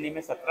बिल्डिंग को बनने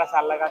में 17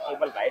 साल लगा,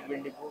 केवल व्हाइट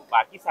बिल्डिंग को।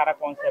 बाकी सारा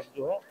कॉन्सेप्ट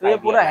जो है तो ये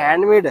पूरा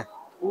हैंडमेड है?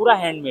 पूरा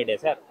हैंडमेड है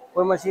सर।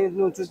 कोई मशीन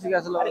इतनी ऊंची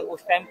कैसे लगा? अरे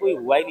उस टाइम कोई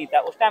हुआ ही नहीं था।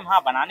 उस टाइम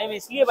हाँ, बनाने में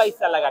इसलिए 22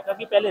 साल लगा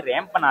क्योंकि पहले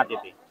रैंप बनाते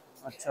थे।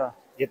 अच्छा।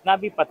 जितना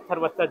भी पत्थर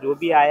वत्थर जो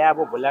भी आया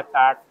वो बुलेट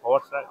कार्ट,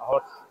 हॉर्स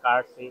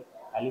कार्ट से,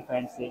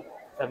 एलिफेंट से,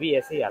 सभी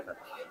ऐसे ही आता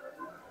था,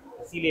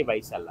 इसीलिए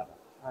 22 साल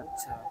लगा।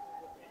 अच्छा।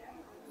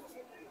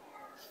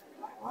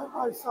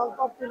 22 साल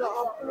का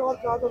आपको और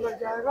ज्यादा लग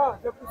जाएगा,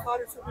 जबकि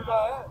सारी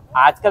सुविधा है।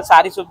 आजकल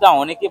सारी सुविधा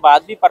होने के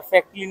बाद भी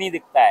परफेक्टली नहीं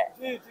दिखता है।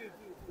 जी,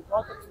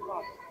 बहुत अच्छी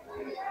बात है।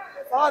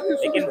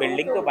 लेकिन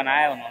बिल्डिंग तो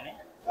बनाया है उन्होंने।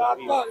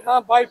 आपका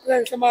यहाँ बाइक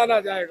ट्रेन सामान आ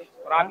जाएगा,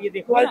 और आप ये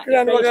देखो बाइक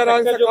ट्रेन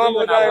वगैरह से काम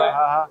हो जाएगा।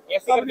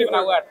 ऐसे करके बना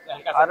हुआ है।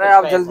 अरे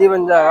आप जल्दी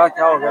बन जाएगा,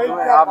 क्या हो गया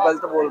तुम्हें? आप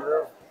गलत बोल रहे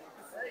हो,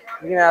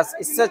 लेकिन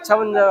इससे अच्छा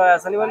बन जाएगा।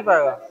 ऐसा नहीं बन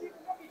पाएगा,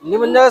 नहीं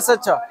बन जाएगा, इससे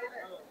अच्छा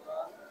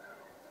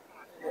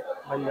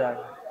बन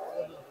जाएगा।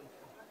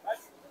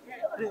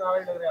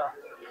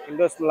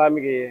 इंडो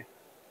इस्लामिक है ये,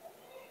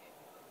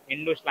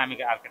 इंडो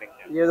इस्लामिक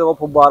आर्किटेक्चर। ये देखो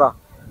फुब्बारा,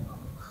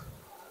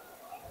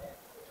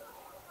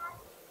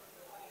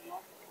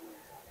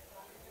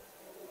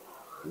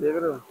 देख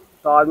रहे हो?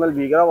 ताजमहल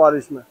भीग रहा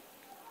बारिश में,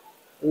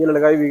 ये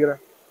लड़का भी भीग रहा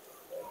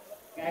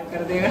है।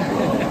 कर देगा।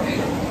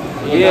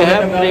 ये है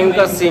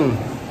प्रियंका सिंह,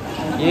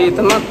 ये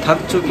इतना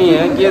थक चुकी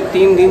हैं कि ये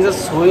 3 दिन से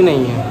सोई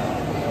नहीं है।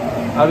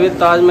 अब ये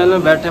ताजमहल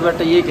में बैठे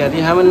बैठे ये कह रही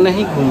है हमें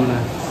नहीं घूमना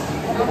है।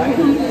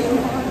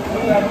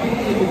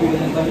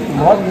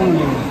 बहुत घूम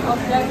ली।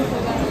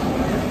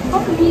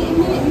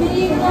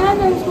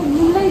 उसको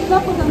घूमना इतना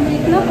पसंद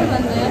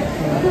है,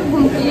 तो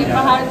घूमती है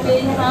पहाड़ पे,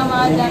 यहाँ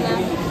वहाँ जाना।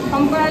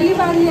 हम पहली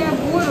बार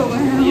बोर हो गए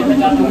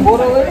हैं।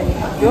 बोर हो गए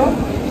क्यों?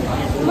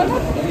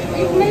 मतलब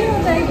इसमें ही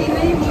होता है कि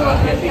नहीं वो करता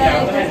है,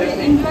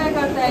 जैसे एंजॉय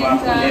करता है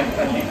इंसान।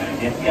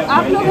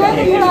 आप लोग हैं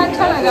तो थोड़ा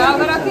अच्छा लगा,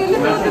 अगर अकेले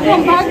होते तो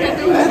हम भाग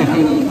जाते।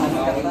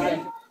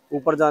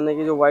 ऊपर जाने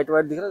की जो वाइट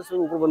वाइट दिख रहा है, उसमें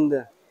ऊपर बंदे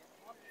हैं,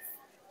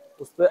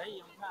 उस पर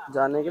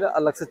जाने के लिए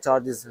अलग से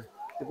चार्जेस है।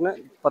 कितने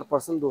पर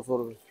पर्सन? 200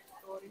 रुपये।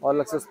 और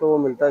अलग से उस पर वो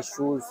मिलता है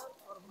शूज़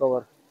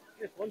कवर,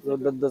 जो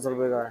 10-10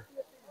 रुपये का है।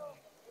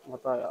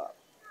 बता यार।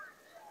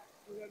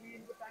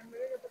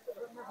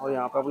 और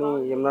यहाँ पे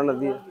अपनी यमुना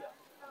नदी है।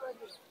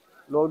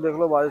 लोग देख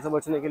लो बारिश से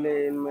बचने के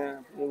लिए इनमें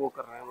अपनी वो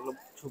कर रहे हैं, मतलब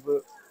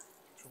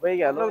छुपे ही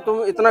क्या।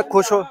 तुम इतना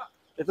खुश हो,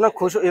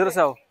 इधर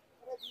से आओ।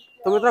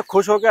 तुम इतना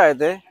खुश हो के आए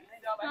थे,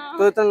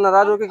 तो इतना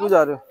नाराज होके क्यों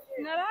जा रहे हो?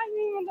 नाराज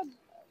नहीं, मतलब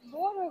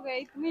बोर हो गए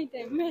इतने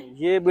टाइम में।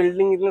 ये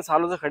बिल्डिंग इतने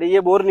सालों से खड़ी, ये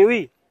बोर नहीं हुई?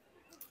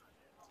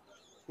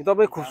 ये तो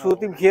अपनी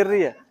खूबसूरती बिखेर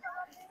रही है।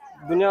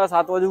 दुनिया का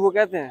 7 वजू को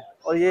कहते हैं,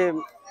 और ये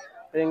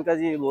प्रियंका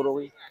जी बोर हो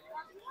गई।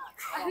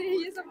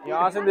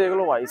 यहाँ से देख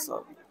लो भाई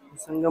साहब,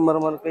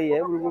 संगमरमर का ही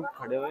है, बिल्कुल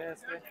खड़े हुए हैं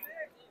इसके।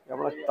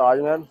 अपना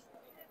ताजमहल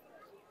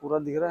पूरा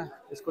दिख रहा है।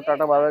 इसको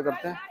टाटा बाय बाय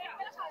करते हैं।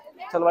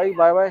 चल भाई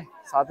बाय बाय,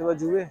 7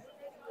 वजू हुए,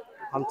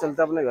 हम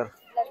चलते हैं अपने घर।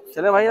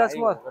 चले भाई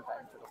राजकुमार,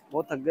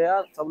 बहुत थक गए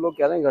यार। सब लोग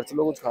कह रहे हैं घर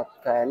चलो, कुछ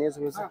खाया नहीं है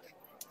सुबह से,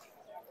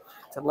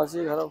 चलना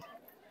चाहिए घर। अब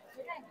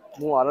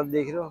मुँह हालत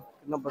देख रहे हो,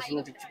 कितना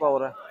पसीना चिपचिपा हो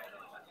रहा है।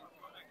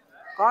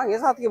 कहाँ गए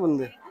साथ के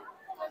बंदे?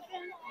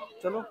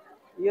 चलो,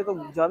 ये तो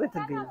ज्यादा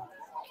थक गई है।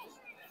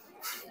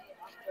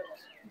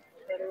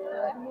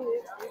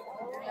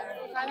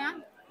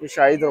 ये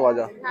शाही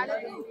दरवाजा,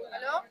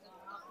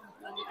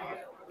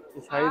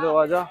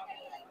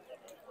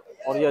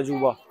 और ये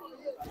अजूबा।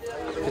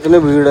 कितनी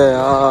भीड़ है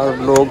यार,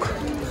 लोग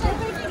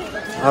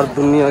हर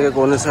दुनिया के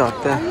कोने से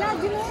आते हैं।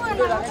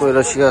 कोई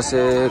रशिया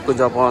से, कोई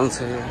जापान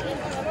से,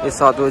 इस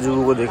 7वें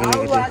अजूबे को देखने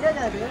के लिए।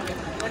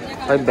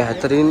 भाई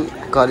बेहतरीन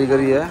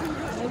कारीगरी है,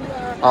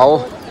 आओ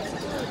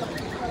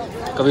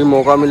कभी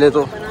मौका मिले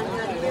तो।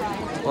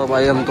 और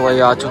भाई हम तो भाई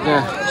आ चुके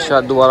हैं,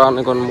 शायद दोबारा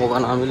आने का मौका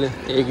ना मिले,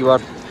 एक ही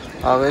बार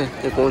आ गए।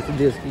 ये कौन सी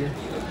देश की है?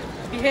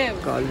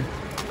 काली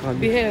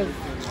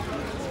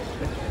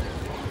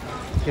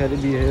क्या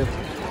बिहेव,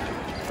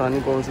 पता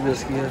नहीं कौन सी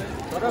देश की है।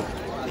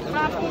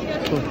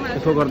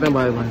 इसको करते हैं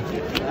भाई।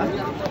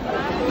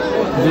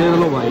 देख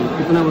लो भाई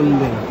कितने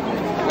बंदे हैं,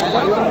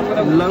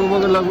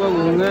 लगभग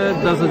होंगे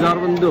 10,000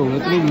 बंदे होंगे,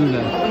 इतनी भीड़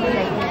है।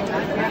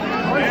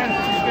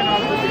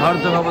 हर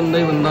जगह बंदा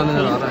ही बंदा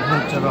नजर आ रहा है,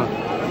 हर जगह।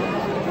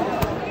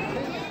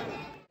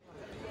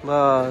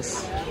 बस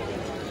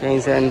यहीं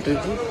से एंट्री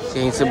थी,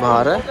 यहीं से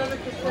बाहर है।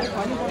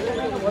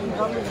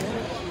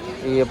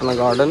 ये अपना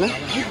गार्डन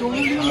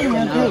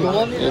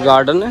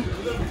है,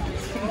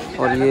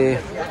 और ये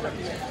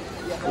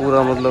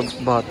पूरा मतलब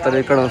 72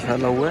 एकड़ में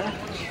फैला हुआ है।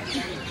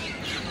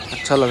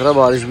 अच्छा लग रहा है,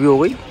 बारिश भी हो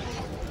गई।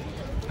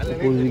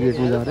 पूरी गेट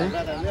में जा रहे हैं।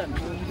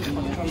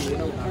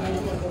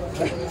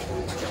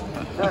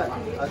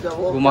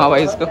 घुमा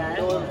भाई इसको।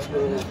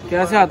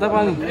 कैसे आता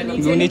पानी?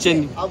 नीचे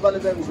नहीं।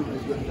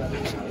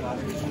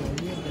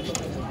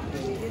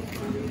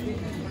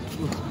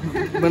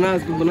 बना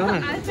इसको, बना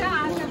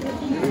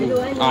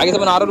आगे से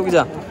बना रहा, रुक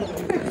जा,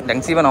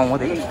 ढंग से बनाऊंगा।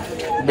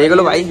 देख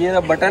लो भाई, ये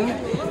बटन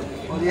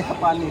और ये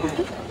पानी है।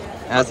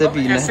 ऐसे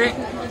पीना है,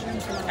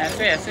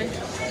 ऐसे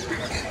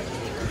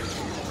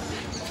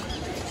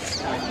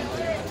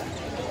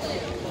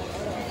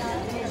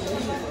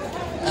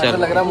चल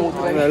लग रहा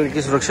महल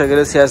की सुरक्षा के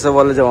लिए सीएसएफ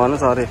वाले जवान है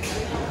सारे।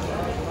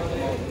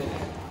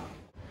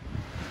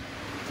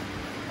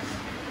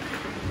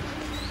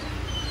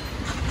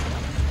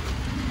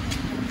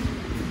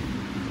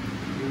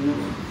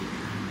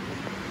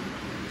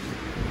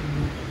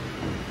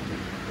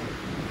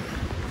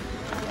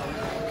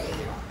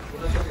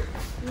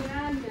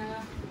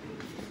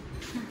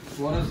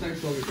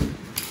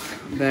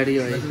 बैठिए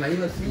भाई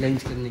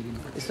लंच करने के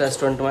लिए। इस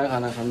रेस्टोरेंट में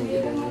खाना खाने के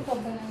लिए,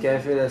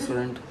 कैफे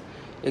रेस्टोरेंट।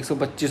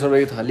 125 रुपये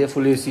की थाली है,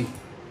 फुल एसी।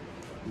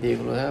 देख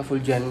लो है, फुल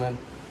जेन्युइन,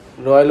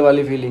 रॉयल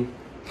वाली फीलिंग।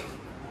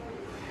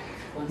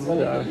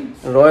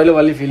 रॉयल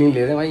वाली फीलिंग ले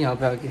रहे हैं भाई यहाँ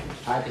पे आके।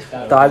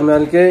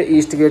 ताजमहल के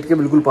ईस्ट गेट के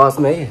बिल्कुल पास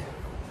में ये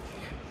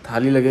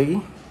थाली लगेगी,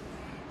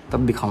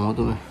 तब दिखाऊंगा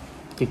तुम्हें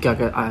कि क्या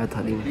क्या आया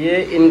थाली में।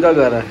 ये इनका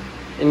घर है,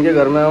 इनके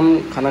घर में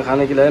हम खाना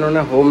खाने के लिए, इन्होंने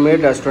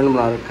होममेड रेस्टोरेंट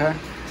बना रखा है,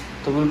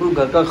 तो बिल्कुल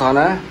घर का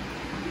खाना है।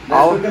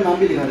 रेस्टोरेंट का नाम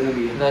भी लिखा देगा,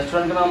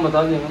 रेस्टोरेंट का नाम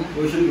बता दिया मैंने,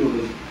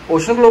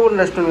 ओशन ग्लोबल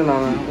रेस्टोरेंट का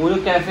नाम है। वो जो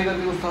कैफे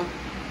करके कुछ था,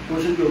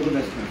 ओशन ग्लोबल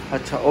रेस्टोरेंट।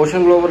 अच्छा,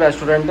 ओशन ग्लोबल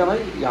रेस्टोरेंट है भाई।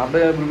 यहाँ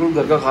पे बिल्कुल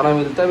घर का खाना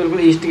मिलता है, बिल्कुल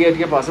ईस्ट गेट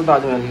के पास है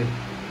ताजमहल के।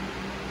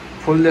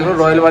 फुल देख लो,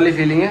 रॉयल वाली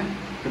फीलिंग है।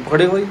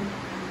 पकड़े कोई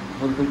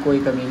बिल्कुल कोई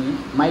कमी नहीं।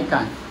 माइक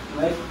कहाँ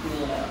है?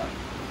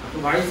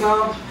 तो भाई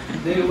साहब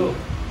देख लो,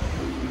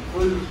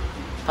 फुल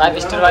 5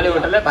 स्टार वाली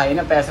होटल है भाई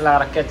ने, पैसे लगा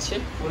रखे अच्छे।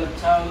 फुल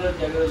अच्छा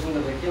डेकोरेशन कर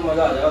रखी है,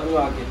 मजा आ जाएगा तुम्हें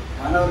आके।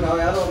 खाना खाओ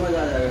यार, और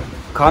मजा आ जाएगा।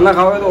 खाना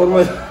खाओगे तो और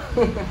मजा।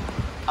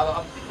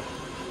 अब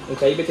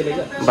ऊंचाई पे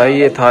चलेगा भाई।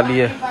 ये थाली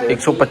है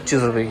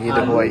 125 रुपए की,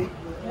 देखो भाई,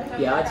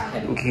 प्याज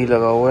घी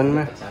लगा हुआ है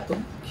इनमें,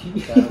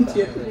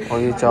 और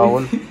ये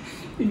चावल।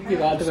 इनकी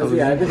बात वैसे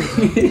याद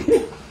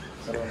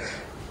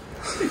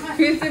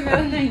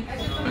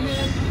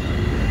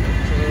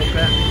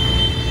पे।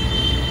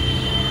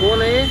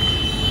 कौन है ये?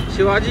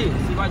 शिवाजी।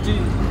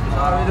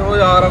 देखो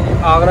यार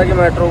आगरा की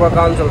मेट्रो का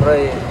काम चल रहा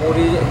है, ये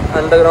पूरी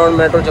अंडरग्राउंड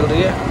मेट्रो चल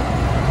रही है।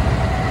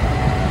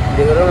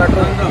 देख रहे हो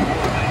मेट्रो?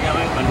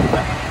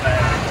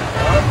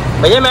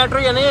 भैया मेट्रो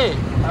या नहीं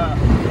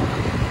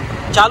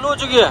चालू हो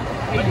चुकी है?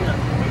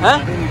 हैं?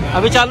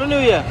 अभी चालू नहीं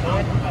हुई है,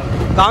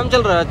 काम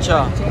चल रहा है। अच्छा,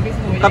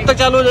 कब तक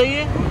चालू हो जाएगी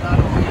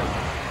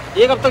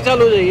ये? कब तक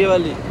चालू हो जाएगी ये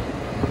वाली?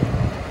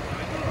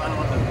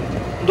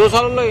 2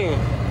 साल लगेंगे।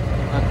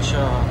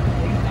 अच्छा,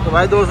 तो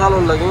भाई 2 साल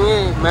और लगेंगे।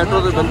 मेट्रो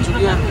तो बन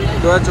चुकी है,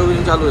 2024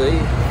 में चालू हो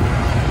जाएगी।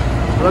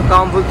 थोड़ा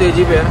काम फुल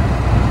तेजी पे है।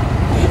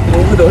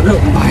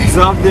 भाई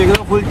साहब देख रहे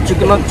हो, फुल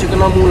चिकना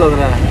चिकना मुंह लग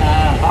रहा है।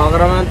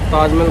 आगरा में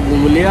ताजमहल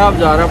घूम लिया, अब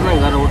जा रहे हैं अपने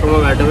घर, होटल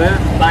में बैठे हुए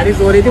हैं। बारिश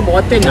हो रही थी,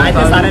 बहुत तेज नहाए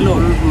थे सारे लोग।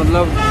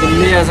 मतलब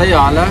दिल्ली ऐसा ही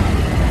हाल है।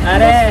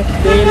 अरे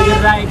तेल गिर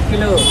रहा है 1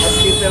 किलो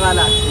 80 रुपये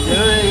वाला।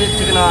 ये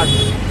चिकनाहट,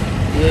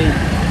 ये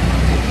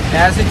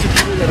ऐसे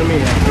चिपकी गर्मी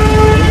है।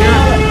 ठीक है,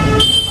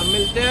 अब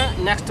मिलते हैं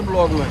नेक्स्ट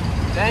ब्लॉग में।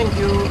 Thank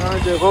you.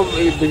 देखो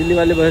बिजली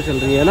वाली बसें चल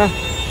रही है ना,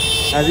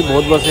 ऐसी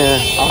बहुत बसें हैं।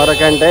 आगरा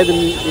कैंट है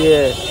दिल्ली, ये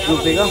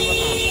यूपी का।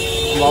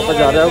 वापस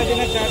जा रहे हैं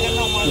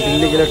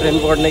दिल्ली के लिए ट्रेन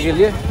पकड़ने के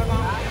लिए।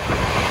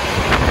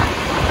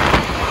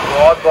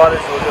 बहुत बारिश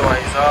हो रही है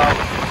भाई साहब,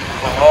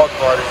 बहुत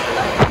बारिश हो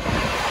रही है।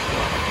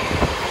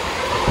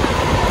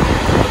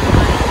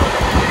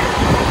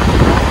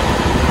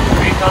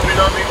 मीठा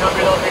मीठा मीठा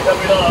मीठा मीठा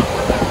मीठा